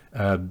thing.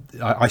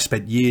 I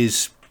spent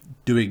years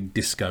doing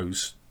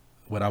discos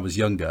when I was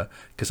younger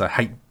because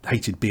I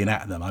hated being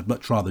at them. I'd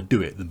much rather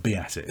do it than be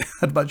at it.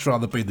 I'd much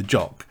rather be the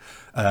jock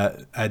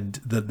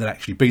than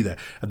actually be there.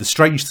 And the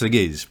strange thing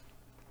is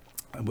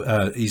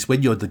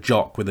when you're the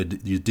jock with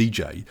your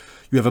DJ,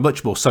 you have a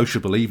much more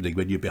sociable evening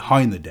when you're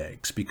behind the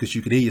decks, because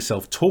you can hear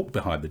yourself talk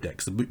behind the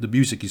decks. The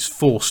music is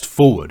forced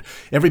forward.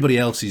 Everybody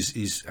else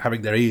is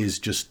having their ears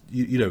just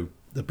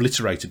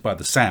obliterated by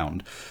the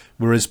sound,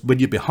 whereas when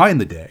you're behind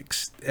the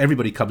decks,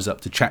 everybody comes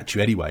up to chat to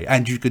you anyway,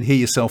 and you can hear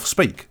yourself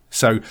speak.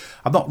 So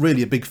I'm not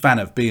really a big fan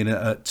of being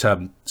at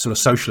sort of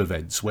social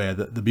events where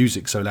the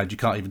music's so loud you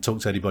can't even talk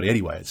to anybody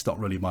anyway. It's not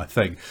really my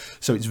thing.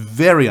 So it's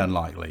very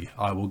unlikely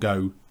I will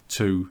go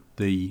to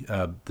the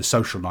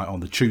social night on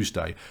the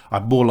Tuesday.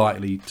 I'm more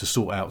likely to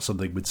sort out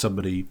something with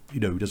somebody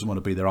who doesn't want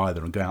to be there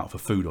either, and go out for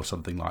food or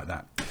something like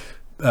that.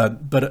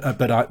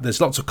 But there's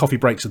lots of coffee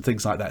breaks and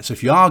things like that. So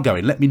if you are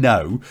going, let me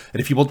know.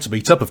 And if you want to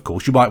meet up, of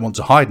course, you might want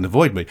to hide and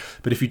avoid me.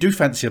 But if you do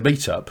fancy a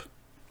meet-up,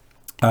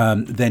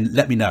 then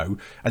let me know.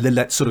 And then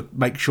let's sort of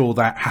make sure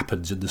that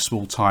happens in the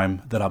small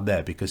time that I'm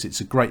there, because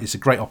it's a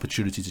great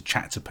opportunity to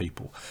chat to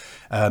people.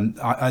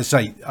 I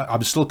say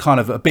I'm still kind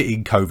of a bit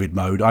in COVID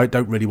mode. I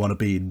don't really want to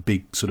be in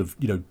big sort of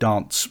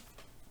dance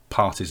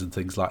parties and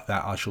things like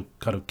that. I shall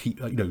kind of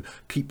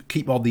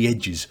keep on the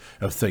edges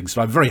of things.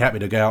 So I'm very happy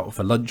to go out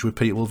for lunch with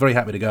people, very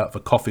happy to go out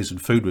for coffees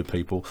and food with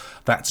people.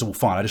 That's all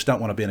fine. I just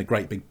don't want to be in a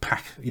great big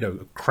pack, a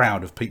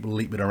crowd of people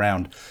leaping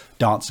around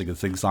dancing and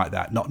things like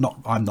that.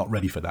 I'm not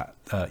ready for that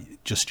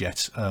just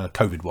yet,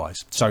 COVID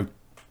wise. So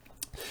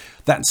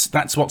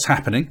that's what's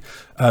happening.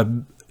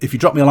 If you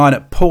drop me a line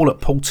at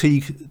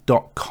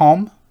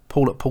paul@paulteague.com,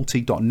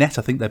 paul@paulteague.net,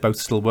 I think they both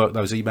still work,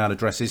 those email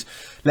addresses.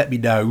 Let me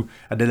know,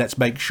 and then let's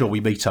make sure we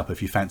meet up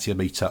if you fancy a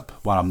meet up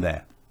while I'm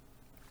there.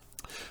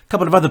 A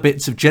couple of other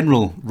bits of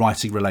general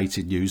writing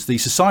related news. The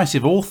Society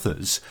of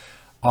Authors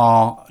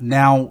are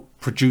now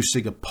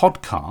producing a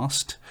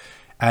podcast,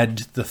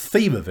 and the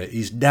theme of it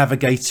is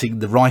navigating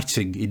the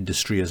writing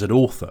industry as an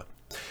author.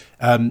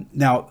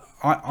 Now,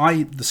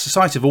 the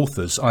Society of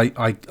Authors,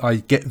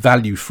 I get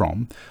value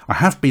from. I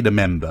have been a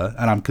member,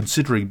 and I'm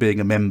considering being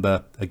a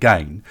member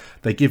again.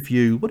 They give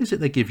you, what is it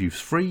they give you?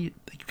 Free,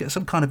 you get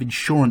some kind of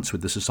insurance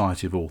with the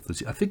Society of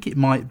Authors. I think it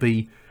might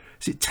be,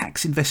 is it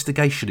tax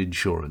investigation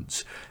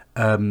insurance?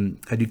 And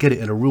you get it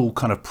at a real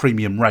kind of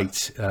premium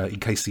rate in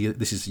case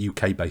this is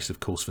UK based, of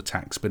course, for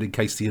tax, but in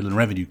case the Inland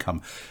Revenue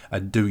come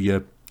and do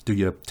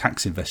your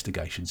tax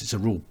investigations. It's a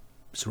real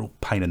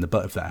pain in the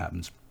butt if that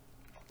happens.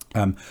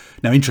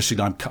 Now,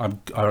 interestingly,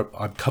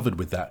 I'm covered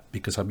with that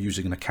because I'm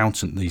using an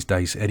accountant these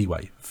days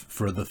anyway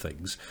for other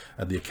things,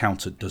 and the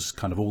accountant does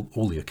kind of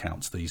all the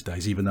accounts these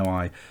days. Even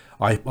though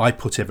I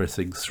put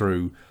everything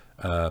through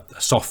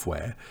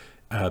software,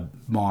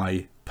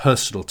 my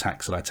personal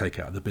tax that I take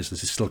out of the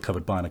business is still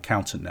covered by an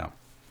accountant now.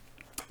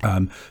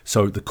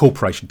 So the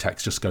corporation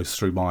tax just goes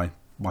through my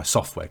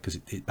software because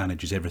it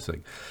manages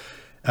everything.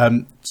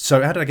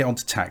 So how did I get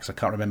onto tax? I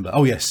can't remember.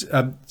 Oh yes,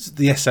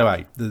 the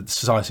SOA, the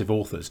Society of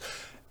Authors.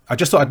 I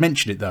just thought I'd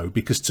mention it though,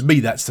 because to me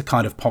that's the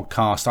kind of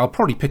podcast I'll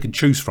probably pick and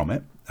choose from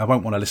it. I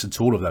won't want to listen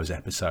to all of those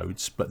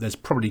episodes, but there's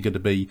probably going to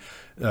be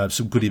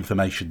some good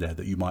information there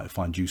that you might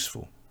find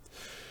useful.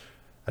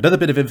 Another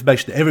bit of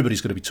information that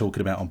everybody's going to be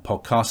talking about on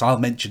podcasts, I'll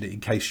mention it in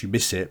case you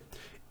miss it,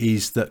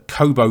 is that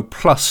Kobo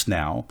Plus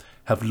now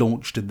have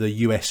launched in the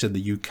US and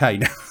the UK.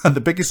 Now, the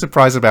biggest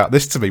surprise about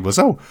this to me was,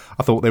 I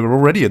thought they were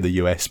already in the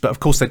US, but of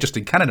course they're just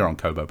in Canada on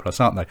Kobo Plus,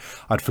 aren't they?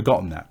 I'd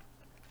forgotten that.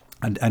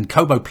 And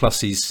Kobo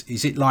Plus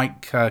is it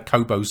like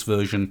Kobo's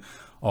version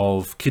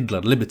of Kindle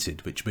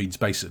Unlimited, which means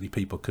basically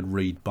people can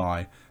read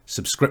by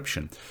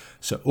subscription.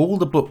 So all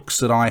the books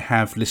that I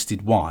have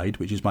listed wide,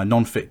 which is my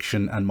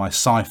non-fiction and my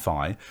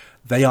sci-fi,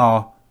 they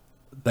are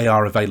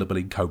available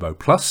in Kobo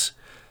Plus.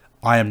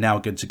 I am now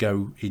going to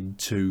go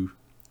into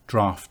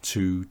draft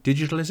to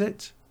digital, is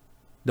it?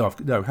 No,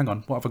 hang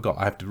on. What have I got?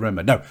 I have to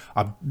remember. No,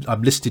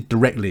 I'm listed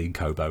directly in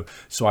Kobo.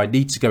 So I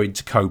need to go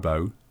into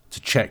Kobo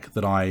to check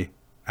that I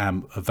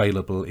am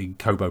available in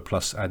Kobo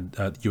Plus and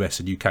US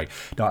and UK.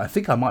 Now, I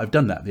think I might have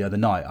done that the other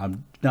night.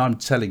 I'm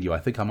telling you, I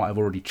think I might have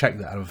already checked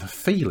that. I have a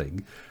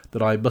feeling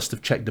that I must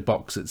have checked a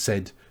box that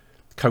said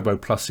Kobo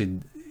Plus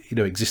in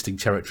existing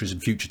territories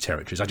and future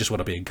territories. I just want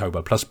to be in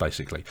Kobo Plus,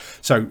 basically.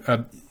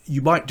 So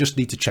you might just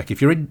need to check.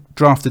 If you're in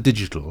draft to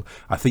digital,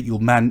 I think you'll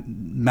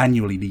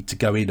manually need to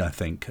go in, I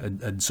think,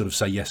 and sort of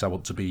say, yes, I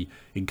want to be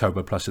in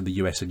Kobo Plus in the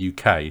US and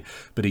UK.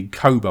 But in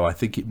Kobo, I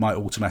think it might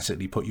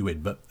automatically put you in.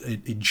 But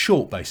in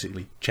short,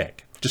 basically,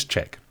 just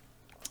check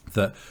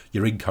that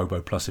you're in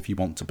Kobo Plus if you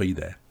want to be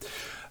there.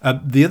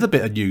 The other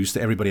bit of news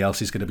that everybody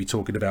else is going to be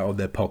talking about on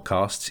their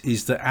podcasts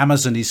is that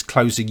Amazon is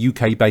closing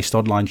UK-based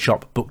online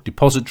shop Book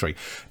Depository.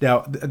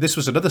 Now, this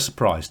was another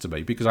surprise to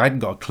me because I hadn't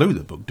got a clue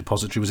that Book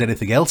Depository was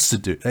anything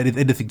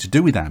to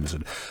do with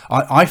Amazon.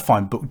 I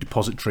find Book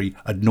Depository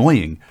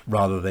annoying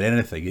rather than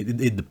anything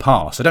in the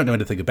past. I don't know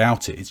anything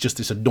about it. It's just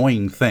this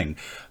annoying thing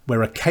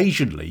where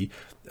occasionally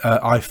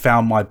I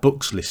found my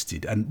books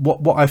listed, and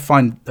what I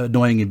find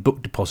annoying in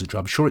Book Depository,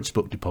 I'm sure it's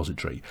Book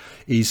Depository,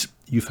 is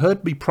you've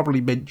heard me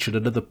probably mention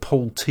another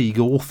Paul Teague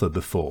author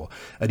before,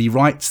 and he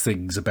writes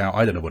things about,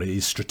 I don't know what it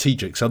is,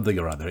 strategic something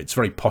or other. It's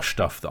very posh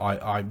stuff that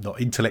I'm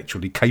not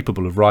intellectually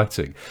capable of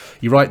writing.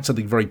 He writes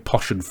something very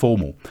posh and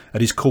formal,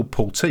 and he's called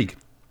Paul Teague.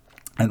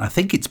 And I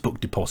think it's Book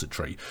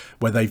Depository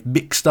where they've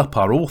mixed up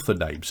our author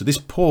name. So this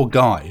poor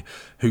guy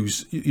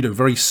who's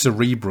very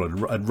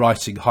cerebral and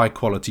writing high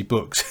quality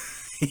books.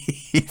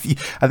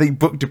 I think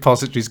Book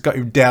Depository's got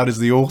him down as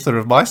the author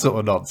of my sort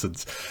of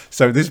nonsense.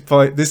 So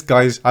this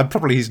guy's, I'm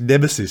probably his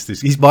nemesis.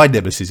 He's my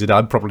nemesis, and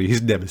I'm probably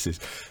his nemesis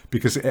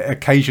because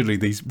occasionally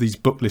these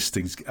book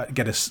listings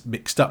get us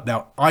mixed up.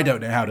 Now I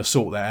don't know how to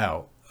sort that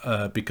out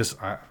because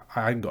I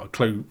haven't got a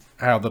clue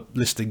how the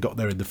listing got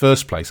there in the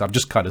first place. I'm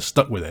just kind of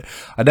stuck with it.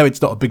 I know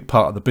it's not a big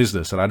part of the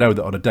business, and I know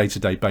that on a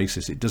day-to-day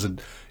basis it doesn't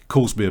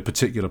cause me a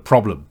particular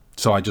problem,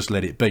 so I just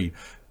let it be.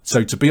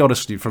 So to be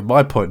honest with you, from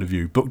my point of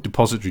view, Book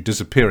Depository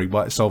disappearing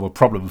might solve a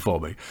problem for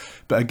me.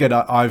 But again,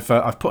 I've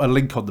put a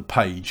link on the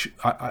page.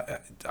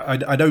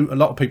 I know a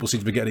lot of people seem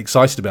to be getting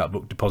excited about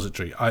Book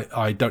Depository.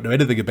 I don't know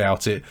anything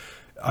about it.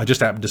 I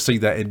just happened to see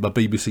that in my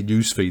BBC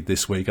newsfeed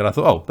this week, and I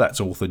thought, oh, that's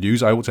author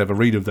news. I ought to have a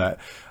read of that.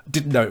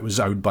 Didn't know it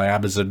was owned by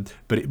Amazon,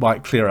 but it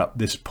might clear up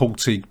this Paul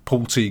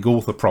Teague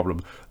author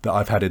problem that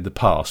I've had in the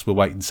past. We'll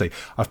wait and see.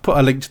 I've put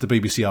a link to the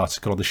BBC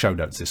article on the show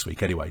notes this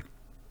week anyway.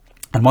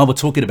 And while we're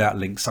talking about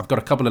links, I've got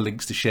a couple of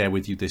links to share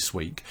with you this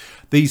week.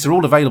 These are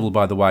all available,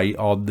 by the way,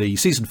 on the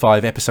Season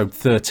 5, Episode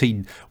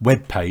 13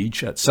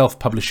 webpage at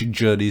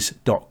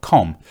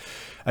selfpublishingjourneys.com.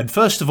 And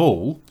first of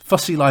all,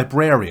 Fussy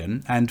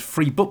Librarian and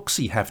Free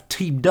Booksy have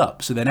teamed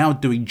up, so they're now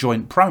doing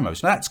joint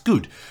promos. Now, that's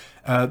good.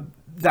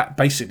 That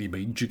basically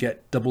means you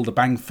get double the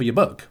bang for your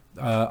buck.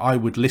 I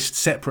would list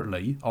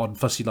separately on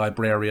Fussy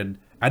Librarian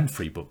and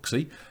Free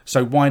Booksy,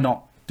 so why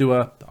not do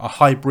a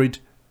hybrid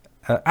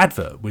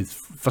advert with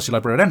Fussy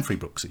Librarian and Free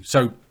Booksy?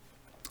 So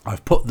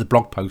I've put the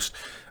blog post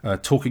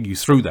talking you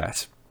through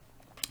that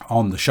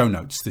on the show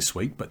notes this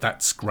week, but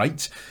that's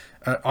great.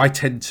 I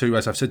tend to,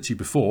 as I've said to you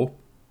before,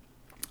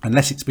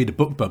 unless it's been a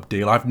BookBub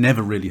deal, I've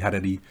never really had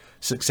any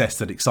success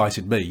that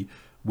excited me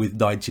with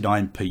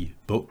 99p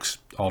books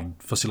on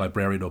Fussy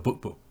Librarian or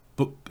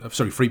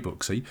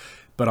FreeBooksy.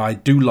 But I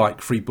do like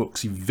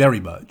FreeBooksy very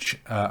much,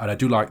 and I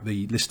do like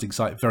the listing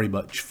site very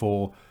much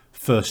for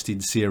first in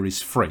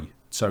series free.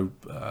 So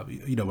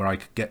where I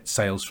could get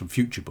sales from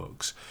future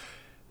books.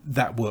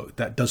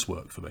 That does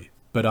work for me.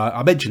 But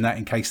I mention that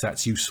in case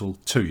that's useful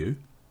to you.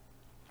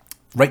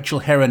 Rachel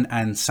Herron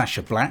and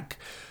Sacha Black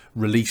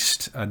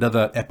released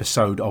another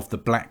episode of The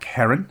Black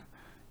Heron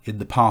in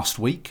the past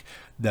week.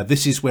 Now,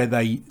 this is where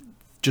they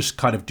just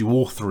kind of do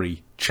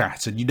authory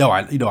chat, and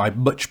I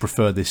much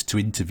prefer this to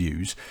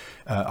interviews.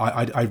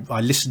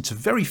 I listen to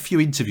very few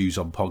interviews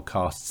on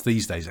podcasts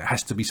these days. It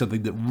has to be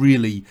something that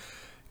really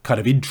kind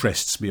of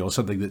interests me or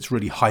something that's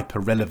really hyper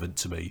relevant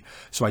to me.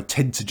 So I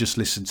tend to just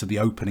listen to the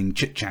opening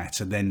chit chat,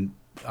 and then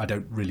I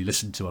don't really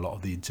listen to a lot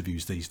of the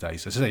interviews these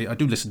days. As I say, I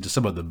do listen to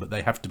some of them, but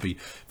they have to be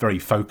very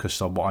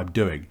focused on what I'm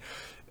doing.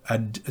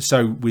 And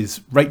so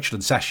with Rachel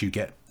and Sash, you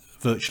get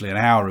virtually an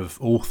hour of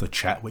author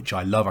chat, which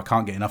I love. I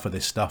can't get enough of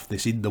this stuff,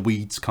 this in the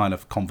weeds kind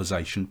of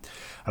conversation.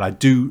 And I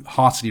do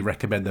heartily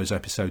recommend those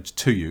episodes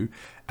to you.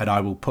 And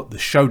I will put the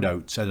show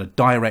notes and a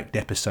direct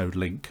episode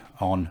link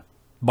on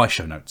my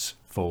show notes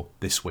for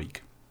this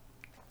week.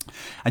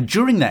 And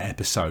during that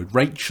episode,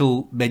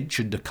 Rachel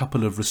mentioned a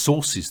couple of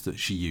resources that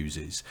she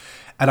uses.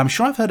 And I'm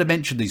sure I've heard her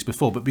mention these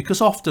before, but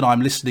because often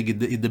I'm listening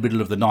in the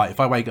middle of the night, if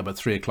I wake up at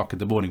 3 o'clock in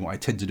the morning, what I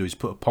tend to do is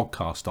put a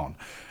podcast on,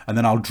 and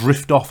then I'll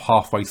drift off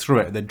halfway through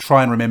it and then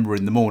try and remember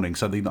in the morning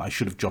something that I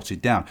should have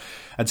jotted down.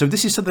 And so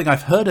this is something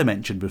I've heard her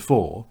mention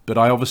before, but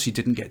I obviously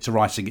didn't get to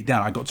writing it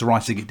down. I got to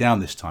writing it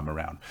down this time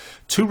around.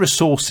 2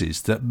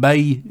 resources that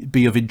may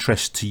be of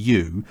interest to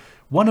you.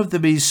 One of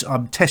them is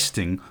I'm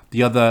testing,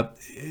 the other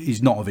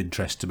is not of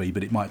interest to me,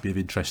 but it might be of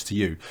interest to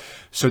you.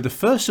 So the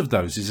first of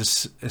those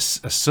is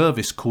a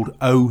service called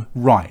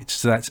OWrite.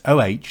 So that's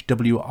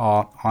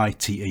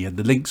OHWRITE, and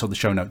the link's on the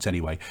show notes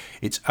anyway.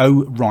 It's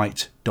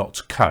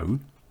owrite.co.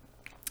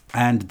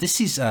 And this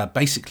is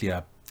basically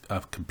a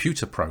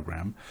computer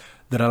program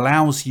that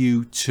allows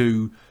you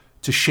to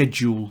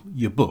schedule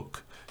your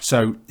book.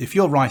 So if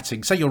you're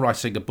writing, say you're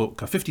writing a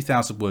book, a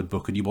 50,000 word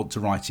book, and you want to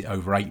write it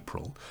over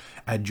April,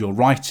 and you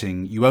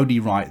only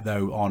write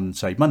though on,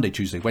 say, Monday,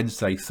 Tuesday,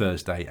 Wednesday,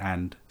 Thursday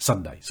and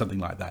Sunday, something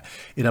like that.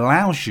 It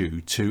allows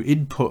you to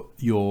input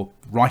your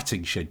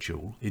writing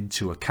schedule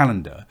into a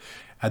calendar,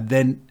 and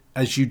then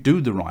as you do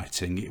the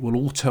writing, it will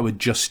auto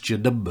adjust your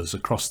numbers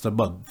across the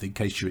month in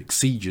case you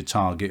exceed your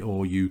target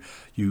or you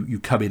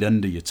come in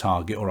under your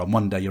target, or on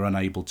one day you're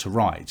unable to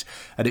write.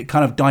 And it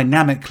kind of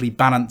dynamically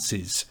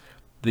balances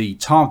the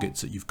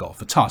targets that you've got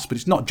for tasks. But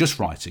it's not just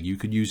writing. You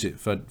can use it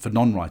for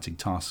non-writing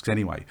tasks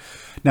anyway.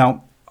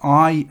 Now,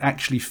 I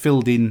actually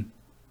filled in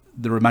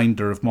the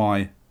remainder of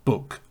my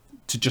book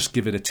to just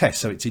give it a test.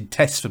 So it's in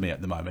test for me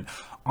at the moment.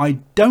 I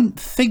don't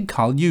think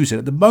I'll use it.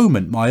 At the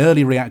moment, my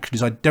early reaction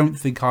is I don't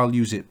think I'll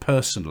use it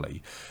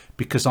personally,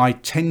 because I'm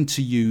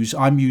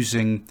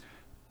using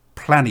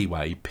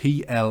Planyway,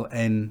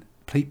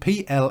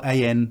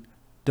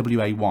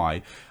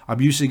 Planway.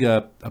 I'm using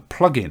a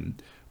plugin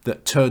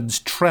that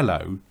turns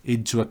Trello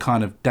into a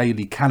kind of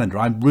daily calendar.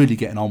 I'm really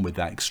getting on with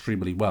that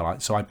extremely well.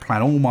 So I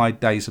plan all my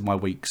days and my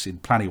weeks in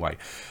Planyway.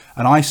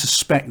 And I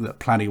suspect that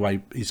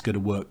Planyway is going to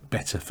work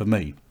better for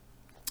me.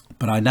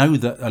 But I know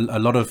that a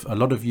lot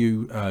of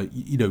you,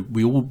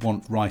 we all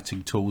want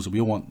writing tools and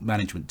we all want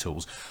management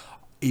tools.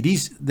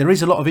 There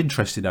is a lot of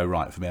interest in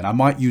OWrite for me, and I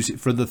might use it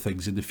for other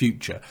things in the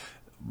future.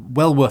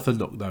 Well worth a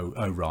look though,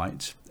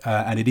 OWrite,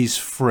 and it is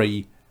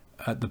free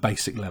at the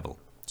basic level.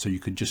 So you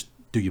can just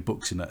do your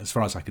books in that. As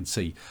far as I can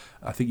see,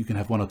 I think you can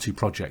have 1 or 2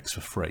 projects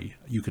for free.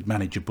 You could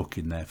manage a book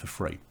in there for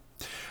free.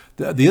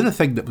 The other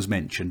thing that was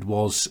mentioned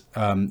was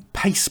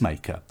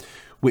Pacemaker,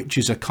 which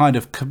is a kind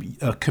of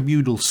a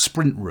communal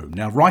sprint room.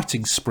 Now,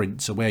 writing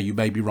sprints are where you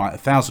maybe write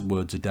 1,000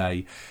 words a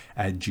day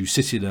and you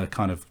sit in a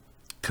kind of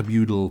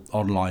communal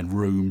online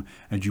room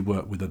and you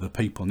work with other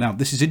people. Now,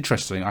 this is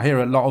interesting. I hear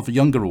a lot of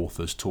younger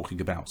authors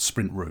talking about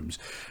sprint rooms,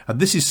 and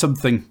this is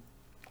something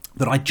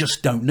that I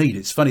just don't need.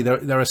 It's funny,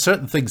 there are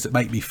certain things that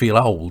make me feel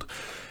old,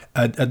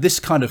 and this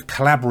kind of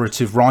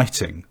collaborative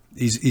writing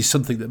is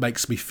something that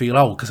makes me feel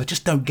old, because I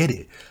just don't get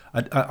it.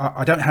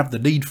 I don't have the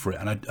need for it,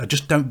 and I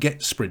just don't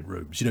get sprint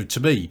rooms. To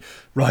me,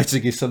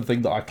 writing is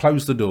something that I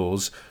close the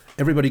doors,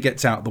 everybody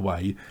gets out of the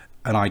way,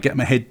 and I get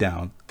my head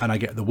down and I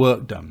get the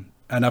work done.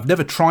 And I've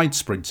never tried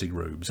sprinting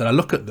rooms, and I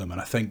look at them and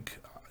I think,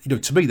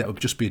 to me that would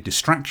just be a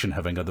distraction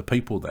having other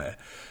people there.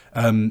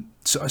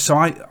 So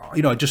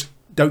I just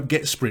don't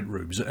get sprint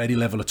rooms at any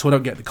level at all. I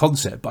don't get the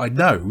concept, but I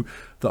know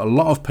that a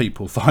lot of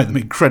people find them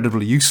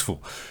incredibly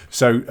useful.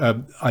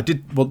 So I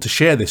did want to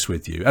share this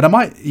with you, and I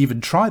might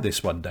even try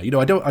this one day.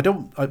 What I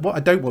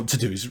don't want to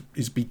do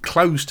is be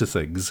closed to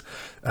things.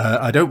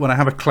 I don't want to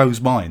have a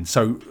closed mind.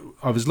 So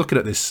I was looking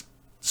at this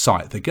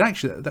site thinking,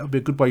 actually, that would be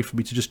a good way for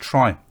me to just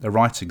try a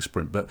writing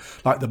sprint. But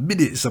like the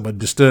minute someone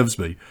disturbs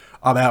me,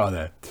 I'm out of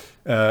there.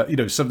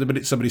 The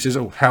minute somebody says,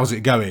 "Oh, how's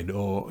it going?"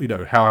 or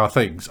how are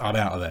things, I'm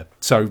out of there.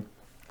 So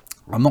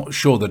I'm not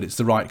sure that it's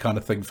the right kind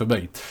of thing for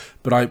me,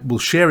 but I will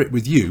share it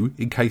with you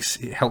in case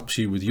it helps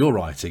you with your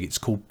writing. It's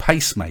called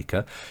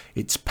Pacemaker.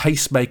 It's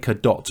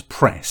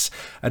pacemaker.press.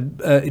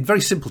 And in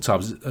very simple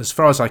terms, as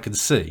far as I can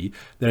see,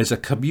 there's a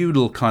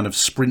communal kind of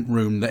sprint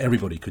room that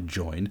everybody can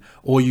join,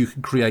 or you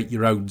can create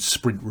your own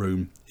sprint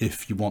room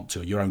if you want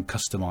to, your own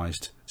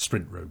customized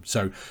sprint room.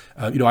 So,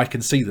 I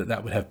can see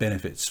that would have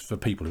benefits for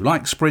people who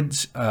like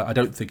sprints. I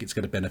don't think it's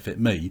going to benefit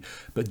me,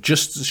 but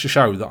just to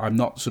show that I'm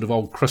not sort of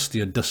old,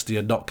 crusty and dusty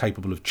and not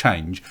capable of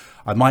change,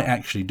 I might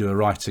actually do a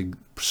writing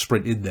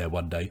sprint in there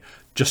one day,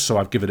 just so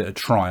I've given it a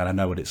try and I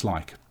know what it's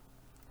like.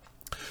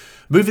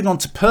 Moving on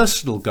to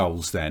personal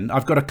goals then,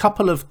 I've got a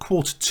couple of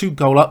Q2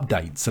 goal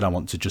updates that I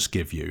want to just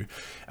give you.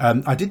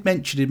 I did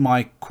mention in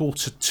my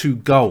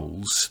Q2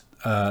 goals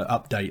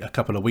update a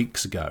couple of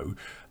weeks ago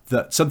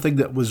that something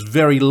that was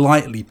very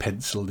lightly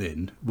penciled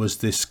in was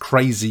this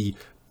crazy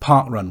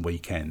parkrun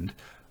weekend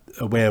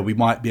where we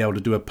might be able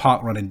to do a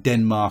parkrun in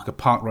Denmark, a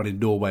parkrun in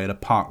Norway and a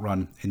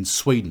parkrun in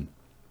Sweden.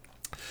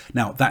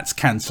 Now that's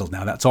cancelled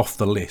now, that's off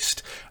the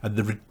list. And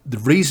the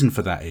reason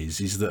for that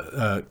is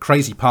that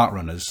crazy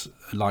parkrunners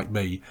like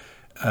me,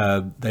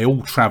 they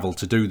all travel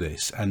to do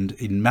this. And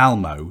in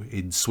Malmo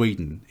in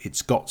Sweden,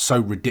 it's got so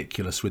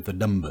ridiculous with the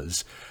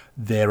numbers,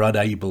 they're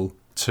unable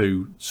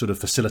to sort of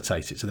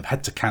facilitate it, so they've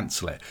had to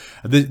cancel it.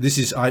 And this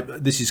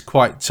is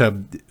quite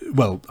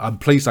well, I'm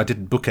pleased I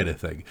didn't book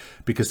anything,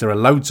 because there are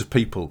loads of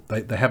people,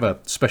 they have a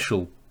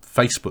special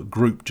Facebook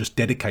group just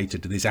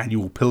dedicated to this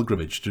annual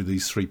pilgrimage to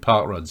these 3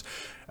 park runs,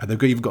 and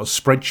they've even got a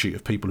spreadsheet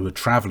of people who are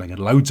travelling, and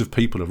loads of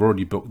people have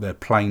already booked their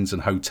planes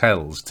and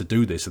hotels to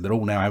do this, and they're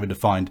all now having to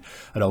find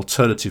an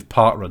alternative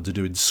park run to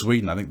do in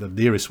Sweden. I think the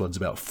nearest one's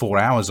about 4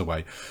 hours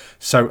away.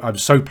 So I'm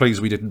so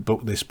pleased we didn't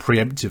book this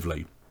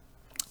preemptively.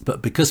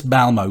 But because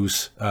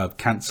Malmo's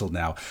cancelled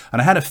now,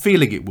 and I had a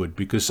feeling it would,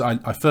 because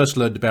I first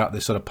learned about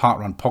this sort of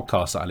parkrun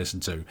podcast that I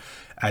listened to,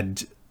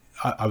 and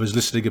I was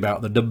listening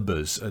about the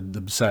numbers and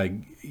them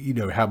saying,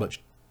 how much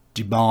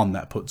demand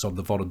that puts on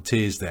the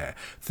volunteers there,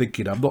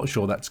 thinking, I'm not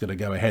sure that's going to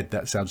go ahead.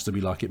 That sounds to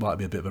me like it might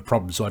be a bit of a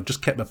problem. So I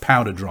just kept my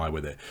powder dry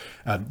with it.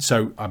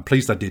 So I'm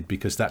pleased I did,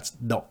 because that's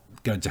not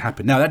going to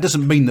happen. Now, that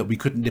doesn't mean that we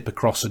couldn't nip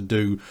across and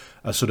do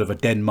a sort of a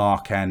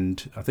Denmark,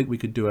 and I think we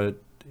could do a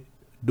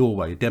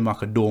Norway,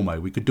 Denmark and Norway.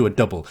 We could do a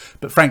double,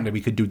 but frankly,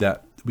 we could do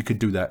that. We could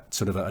do that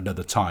sort of at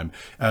another time,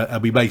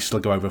 and we may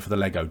still go over for the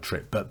Lego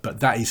trip. But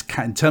that is,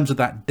 in terms of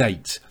that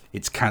date,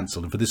 it's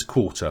cancelled, and for this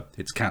quarter,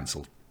 it's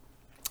cancelled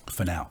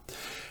for now.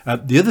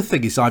 The other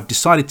thing is, I've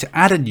decided to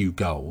add a new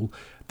goal.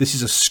 This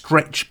is a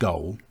stretch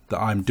goal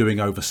that I'm doing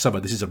over summer.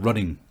 This is a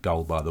running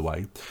goal, by the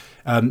way.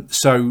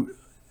 So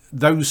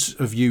those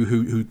of you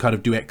who kind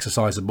of do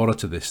exercise and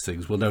monitor these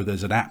things will know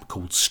there's an app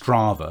called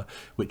Strava,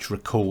 which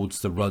records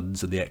the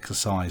runs and the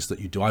exercise that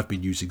you do. I've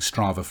been using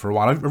Strava for a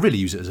while. I really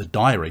use it as a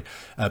diary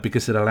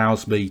because it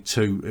allows me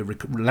to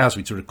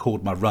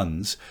record my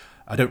runs.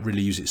 I don't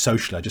really use it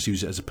socially. I just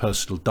use it as a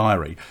personal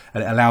diary,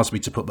 and it allows me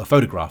to put my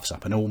photographs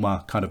up, and all my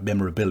kind of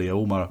memorabilia,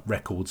 all my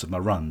records of my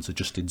runs are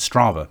just in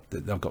Strava.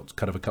 I've got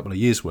kind of a couple of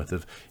years worth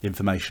of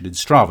information in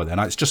Strava there.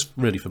 Now, it's just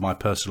really for my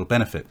personal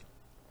benefit.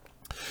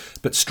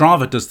 But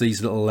Strava does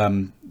these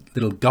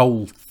little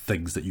goal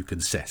things that you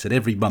can set, and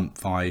every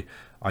month I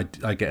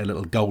get a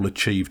little goal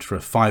achieved for a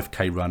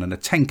 5k run and a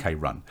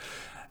 10k run.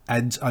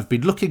 And I've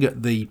been looking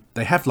at they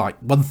have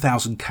like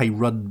 1000k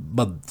run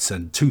months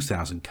and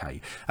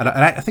 2000k, and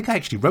I think I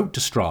actually wrote to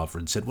Strava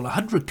and said, well,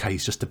 100k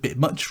is just a bit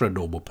much for a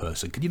normal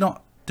person. Can you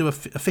not do a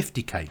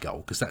 50k goal,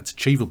 because that's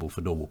achievable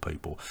for normal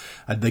people?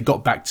 And they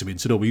got back to me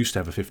and said, oh, we used to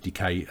have a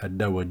 50k and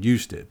no one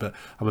used it, but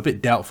I'm a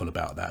bit doubtful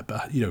about that.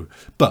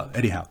 But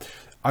anyhow,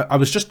 I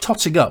was just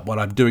totting up what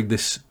I'm doing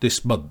this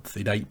month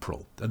in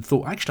April, and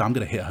thought, actually, I'm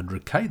going to hit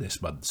 100k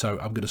this month, so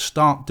I'm going to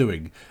start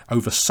doing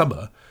over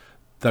summer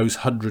those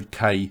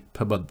 100k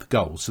per month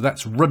goals. So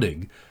that's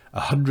running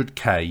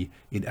 100k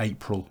in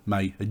April,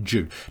 May and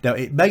June. Now,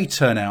 it may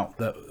turn out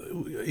that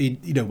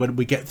when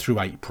we get through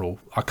April,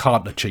 I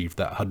can't achieve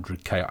that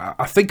 100k.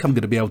 I think I'm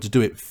going to be able to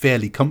do it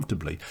fairly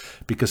comfortably,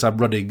 because I'm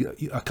running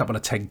a couple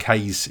of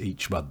 10ks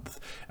each month,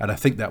 and I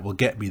think that will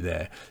get me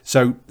there.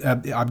 So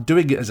I'm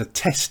doing it as a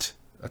test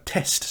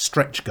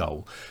stretch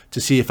goal to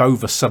see if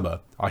over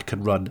summer I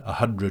can run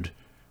 100.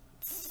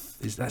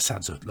 That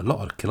sounds a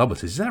lot of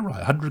kilometres. Is that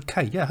right?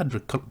 100k? Yeah,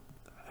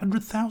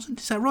 100,000?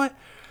 Is that right?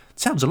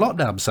 Sounds a lot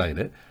now I'm saying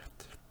it.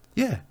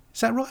 Yeah,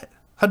 is that right?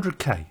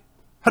 100k.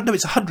 No,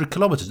 it's 100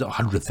 kilometres, not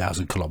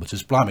 100,000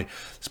 kilometres. Blimey,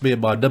 it's me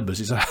and my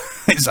numbers. It's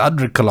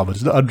 100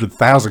 kilometres, not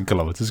 100,000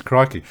 kilometres.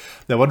 Crikey.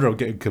 No wonder I'm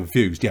getting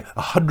confused. Yeah,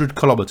 100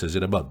 kilometres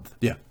in a month.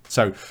 Yeah,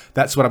 so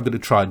that's what I'm going to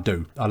try and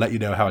do. I'll let you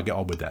know how I get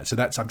on with that. So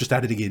I'm just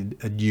adding in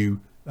a new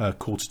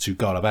Q2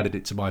 goal. I've added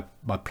it to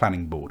my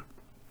planning board.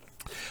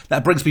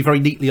 That brings me very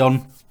neatly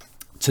on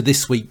to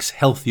this week's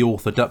Healthy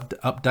Author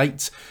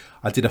update.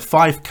 I did a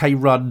 5k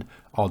run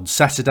on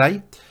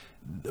Saturday.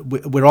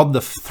 we're on the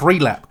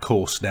 3-lap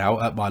course now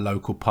at my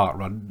local park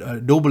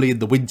run. Normally in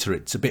the winter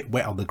it's a bit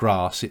wet on the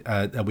grass,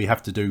 and we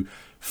have to do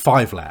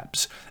 5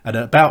 laps. And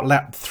at about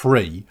lap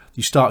 3,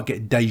 you start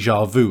getting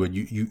deja vu, and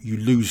you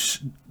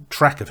lose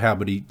track of how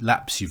many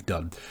laps you've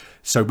done.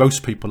 So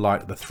most people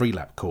like the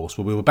 3-lap course.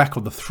 Well, we were back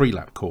on the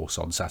 3-lap course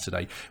on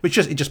Saturday, which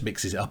just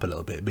mixes it up a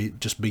little bit. It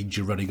just means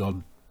you're running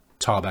on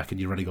tarmac and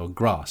you're running on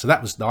grass. So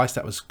that was nice.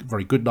 That was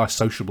very good, nice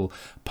sociable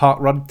park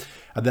run.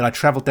 And then I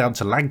travelled down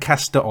to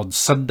Lancaster on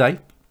Sunday,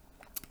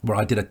 where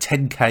I did a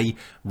 10k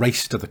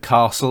race to the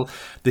castle.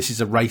 This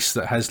is a race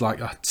that has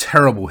like a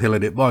terrible hill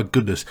in it. My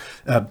goodness,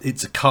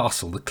 it's a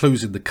castle. The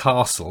clue's in the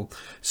castle,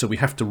 so we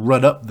have to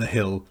run up the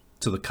hill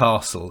to the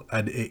castle,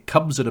 and it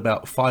comes at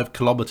about 5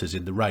 kilometres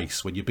in the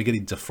race when you're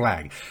beginning to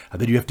flag, and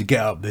then you have to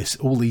get up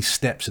all these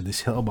steps in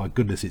this hill. Oh my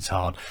goodness, it's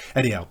hard.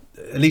 Anyhow,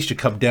 at least you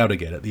come down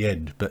again at the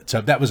end. But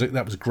that was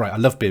great. I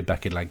love being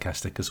back in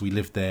Lancaster because we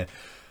lived there,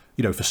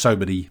 for so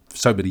many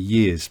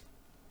years.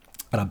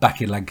 And I'm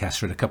back in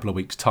Lancaster in a couple of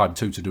weeks' time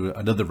too to do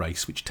another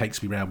race, which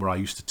takes me around where I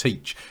used to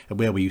teach and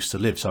where we used to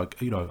live. So,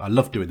 I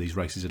love doing these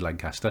races in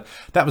Lancaster.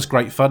 That was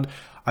great fun.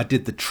 I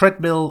did the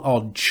treadmill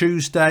on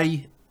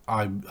Tuesday.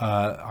 I'm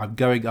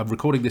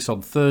recording this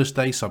on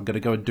Thursday, so I'm going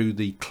to go and do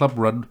the club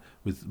run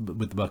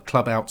with my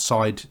club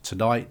outside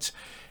tonight.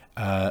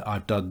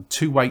 I've done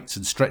 2 weights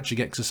and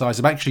stretching exercise.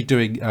 I'm actually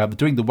doing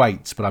the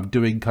weights, but I'm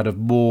doing kind of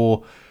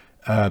more.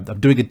 I'm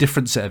doing a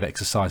different set of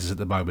exercises at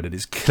the moment, and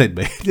it's killing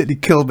me. It nearly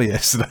killed me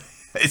yesterday.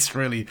 It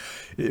really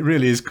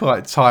is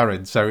quite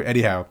tiring. So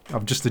anyhow,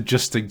 I'm just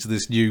adjusting to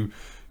this new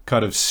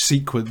kind of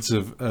sequence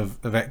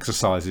of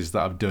exercises that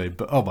I'm doing.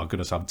 But oh my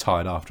goodness, I'm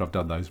tired after I've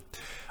done those.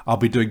 I'll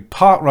be doing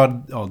park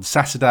run on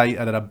Saturday,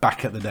 and then I'm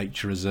back at the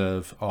nature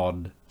reserve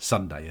on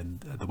Sunday. And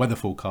the weather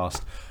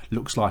forecast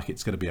looks like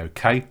it's going to be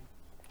okay.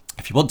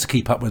 If you want to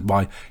keep up with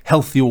my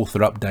healthy author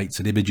updates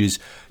and images,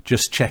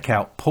 just check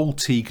out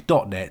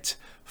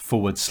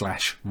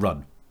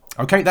paulteague.net/run.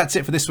 Okay, that's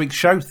it for this week's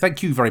show.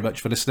 Thank you very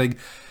much for listening.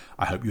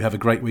 I hope you have a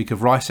great week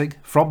of writing.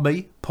 From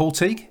me, Paul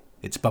Teague,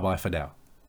 it's bye-bye for now.